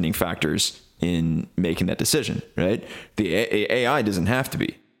predetermining factors in making that decision, right? The AI doesn't have to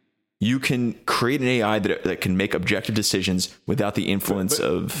be. You can create an AI that can make objective decisions without the influence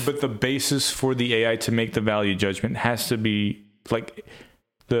of... But the basis for the AI to make the value judgment has to be, like,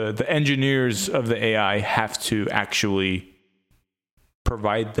 the engineers of the AI have to actually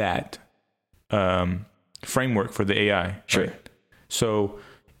provide that framework for the AI. Sure. Right? So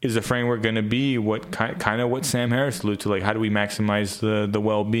is the framework going to be what kind of what Sam Harris alluded to? Like, how do we maximize the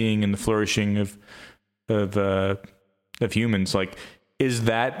well-being and the flourishing of humans? Like, is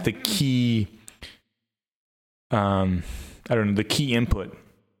that the key, the key input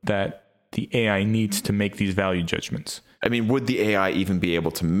that the AI needs to make these value judgments? I mean, would the AI even be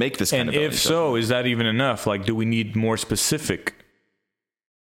able to make this kind of value judgment? And if so, is that even enough? Like, do we need more specific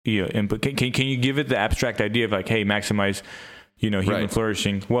input? Can you give it the abstract idea of like, hey, maximize, human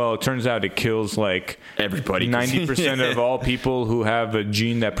flourishing? Well, it turns out it kills like everybody, 90% of all people who have a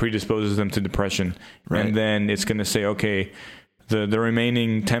gene that predisposes them to depression. Right. And then it's going to say, okay, the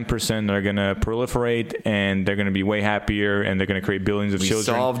remaining 10% are going to proliferate and they're going to be way happier and they're going to create billions of children.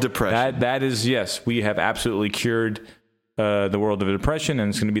 Solve depression. That is, yes, we have absolutely cured the world of depression, and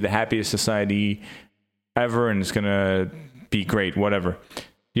it's going to be the happiest society ever, and it's going to be great, whatever.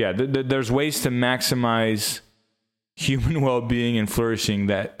 Yeah, there's ways to maximize human well-being and flourishing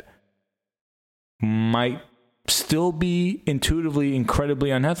that might still be intuitively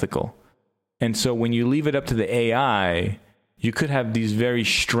incredibly unethical. And so when you leave it up to the AI, you could have these very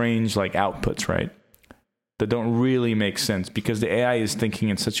strange like outputs, right? That don't really make sense because the AI is thinking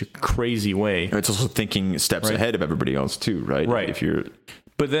in such a crazy way. It's also thinking steps ahead of everybody else too, right? Right.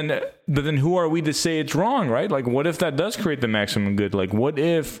 But then who are we to say it's wrong, right? Like, what if that does create the maximum good? Like, what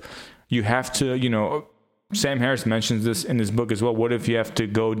if you have to, Sam Harris mentions this in his book as well. What if you have to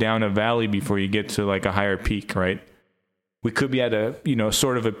go down a valley before you get to like a higher peak, right? We could be at a,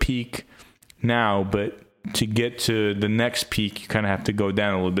 sort of a peak now, but to get to the next peak, you kind of have to go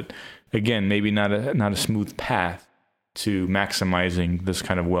down a little bit. Again, maybe not a smooth path to maximizing this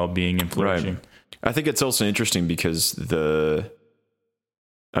kind of well-being and flourishing. Right. I think it's also interesting because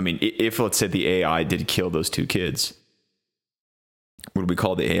if let's say the AI did kill those 2 kids, would we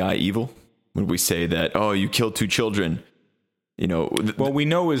call the AI evil? when we say that, oh, you killed 2 children, you know. Well, we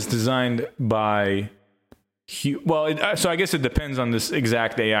know is designed by, so I guess it depends on this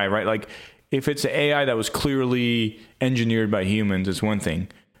exact AI, right? Like if it's an AI that was clearly engineered by humans, it's one thing.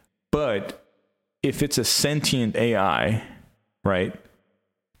 But if it's a sentient AI, right,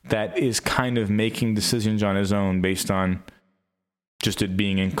 that is kind of making decisions on its own based on just it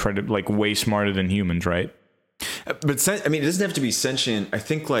being incredible, like way smarter than humans, right? But I mean, it doesn't have to be sentient. I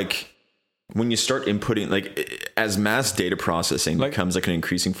think like when you start inputting, like as mass data processing becomes like an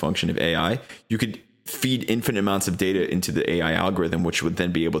increasing function of AI, you could feed infinite amounts of data into the AI algorithm, which would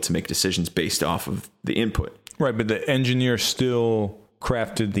then be able to make decisions based off of the input. Right, but the engineer still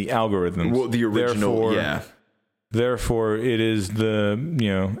crafted the algorithms. Well, the original, Therefore, it is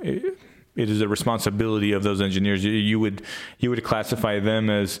it is the responsibility of those engineers. You would classify them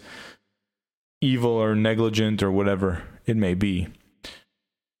as evil or negligent or whatever it may be.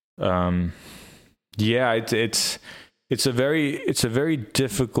 It's a very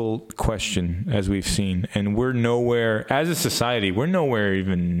difficult question, as we've seen, and we're nowhere as a society. We're nowhere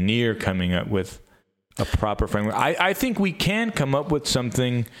even near coming up with a proper framework. I think we can come up with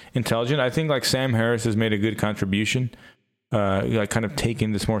something intelligent. I think like Sam Harris has made a good contribution, like kind of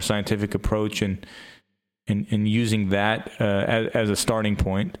taking this more scientific approach and using that as a starting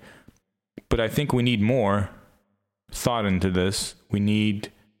point. But I think we need more thought into this. We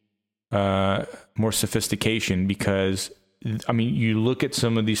need more sophistication because, I mean, you look at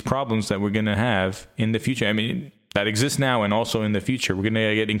some of these problems that we're going to have in the future. I mean, that exists now and also in the future. We're going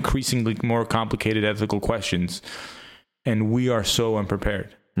to get increasingly more complicated ethical questions. And we are so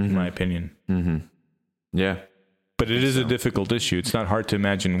unprepared, in my opinion. Mm-hmm. Yeah. But it is a difficult issue. It's not hard to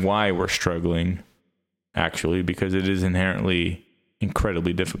imagine why we're struggling, actually, because it is inherently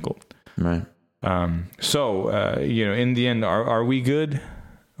incredibly difficult. Right. So, in the end, are we good?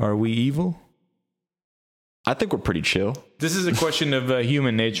 Are we evil? I think we're pretty chill. This is a question of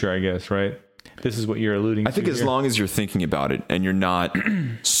human nature, I guess, right? This is what you're alluding to. I think as long as you're thinking about it and you're not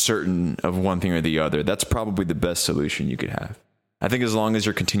certain of one thing or the other, that's probably the best solution you could have. I think as long as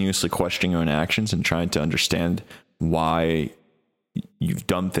you're continuously questioning your own actions and trying to understand why you've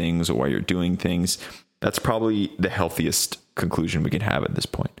done things or why you're doing things, that's probably the healthiest conclusion we can have at this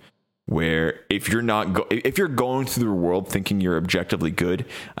point. Where if you're if you're going through the world thinking you're objectively good,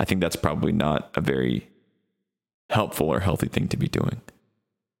 I think that's probably not a very helpful or healthy thing to be doing.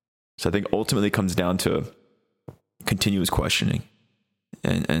 So I think ultimately it comes down to continuous questioning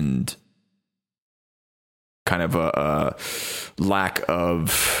and kind of a lack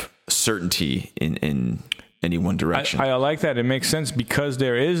of certainty in any one direction. I like that. It makes sense because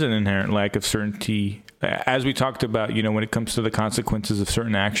there is an inherent lack of certainty. As we talked about, when it comes to the consequences of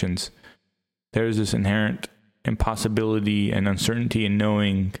certain actions, there's this inherent impossibility and uncertainty in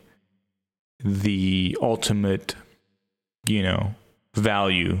knowing the ultimate,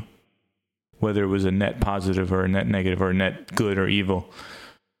 value, whether it was a net positive or a net negative or a net good or evil.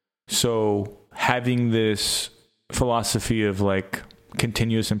 So having this philosophy of like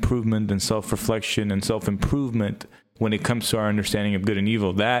continuous improvement and self-reflection and self-improvement when it comes to our understanding of good and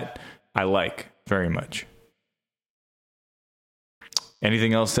evil, that I like very much.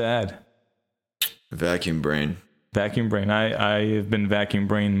 Anything else to add? Vacuum brain. Vacuum brain. I have been vacuum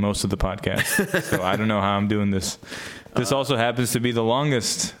brain most of the podcast, so I don't know how I'm doing this. This also happens to be the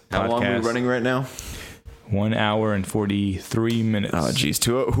longest How podcast. long are we running right now? 1 hour and 43 minutes. Oh, geez.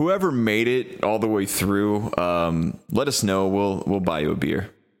 To whoever made it all the way through, let us know. We'll buy you a beer.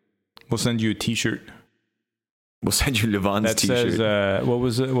 We'll send you a T-shirt. We'll send you Levon's T-shirt. That says, what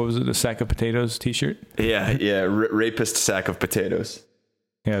was it? The sack of potatoes T-shirt? Yeah. Rapist sack of potatoes.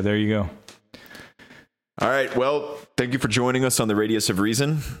 Yeah, there you go. All right. Well, thank you for joining us on the Radius of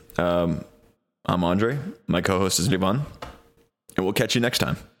Reason. I'm Andrey. My co-host is Levon. And we'll catch you next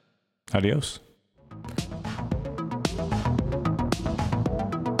time. Adios.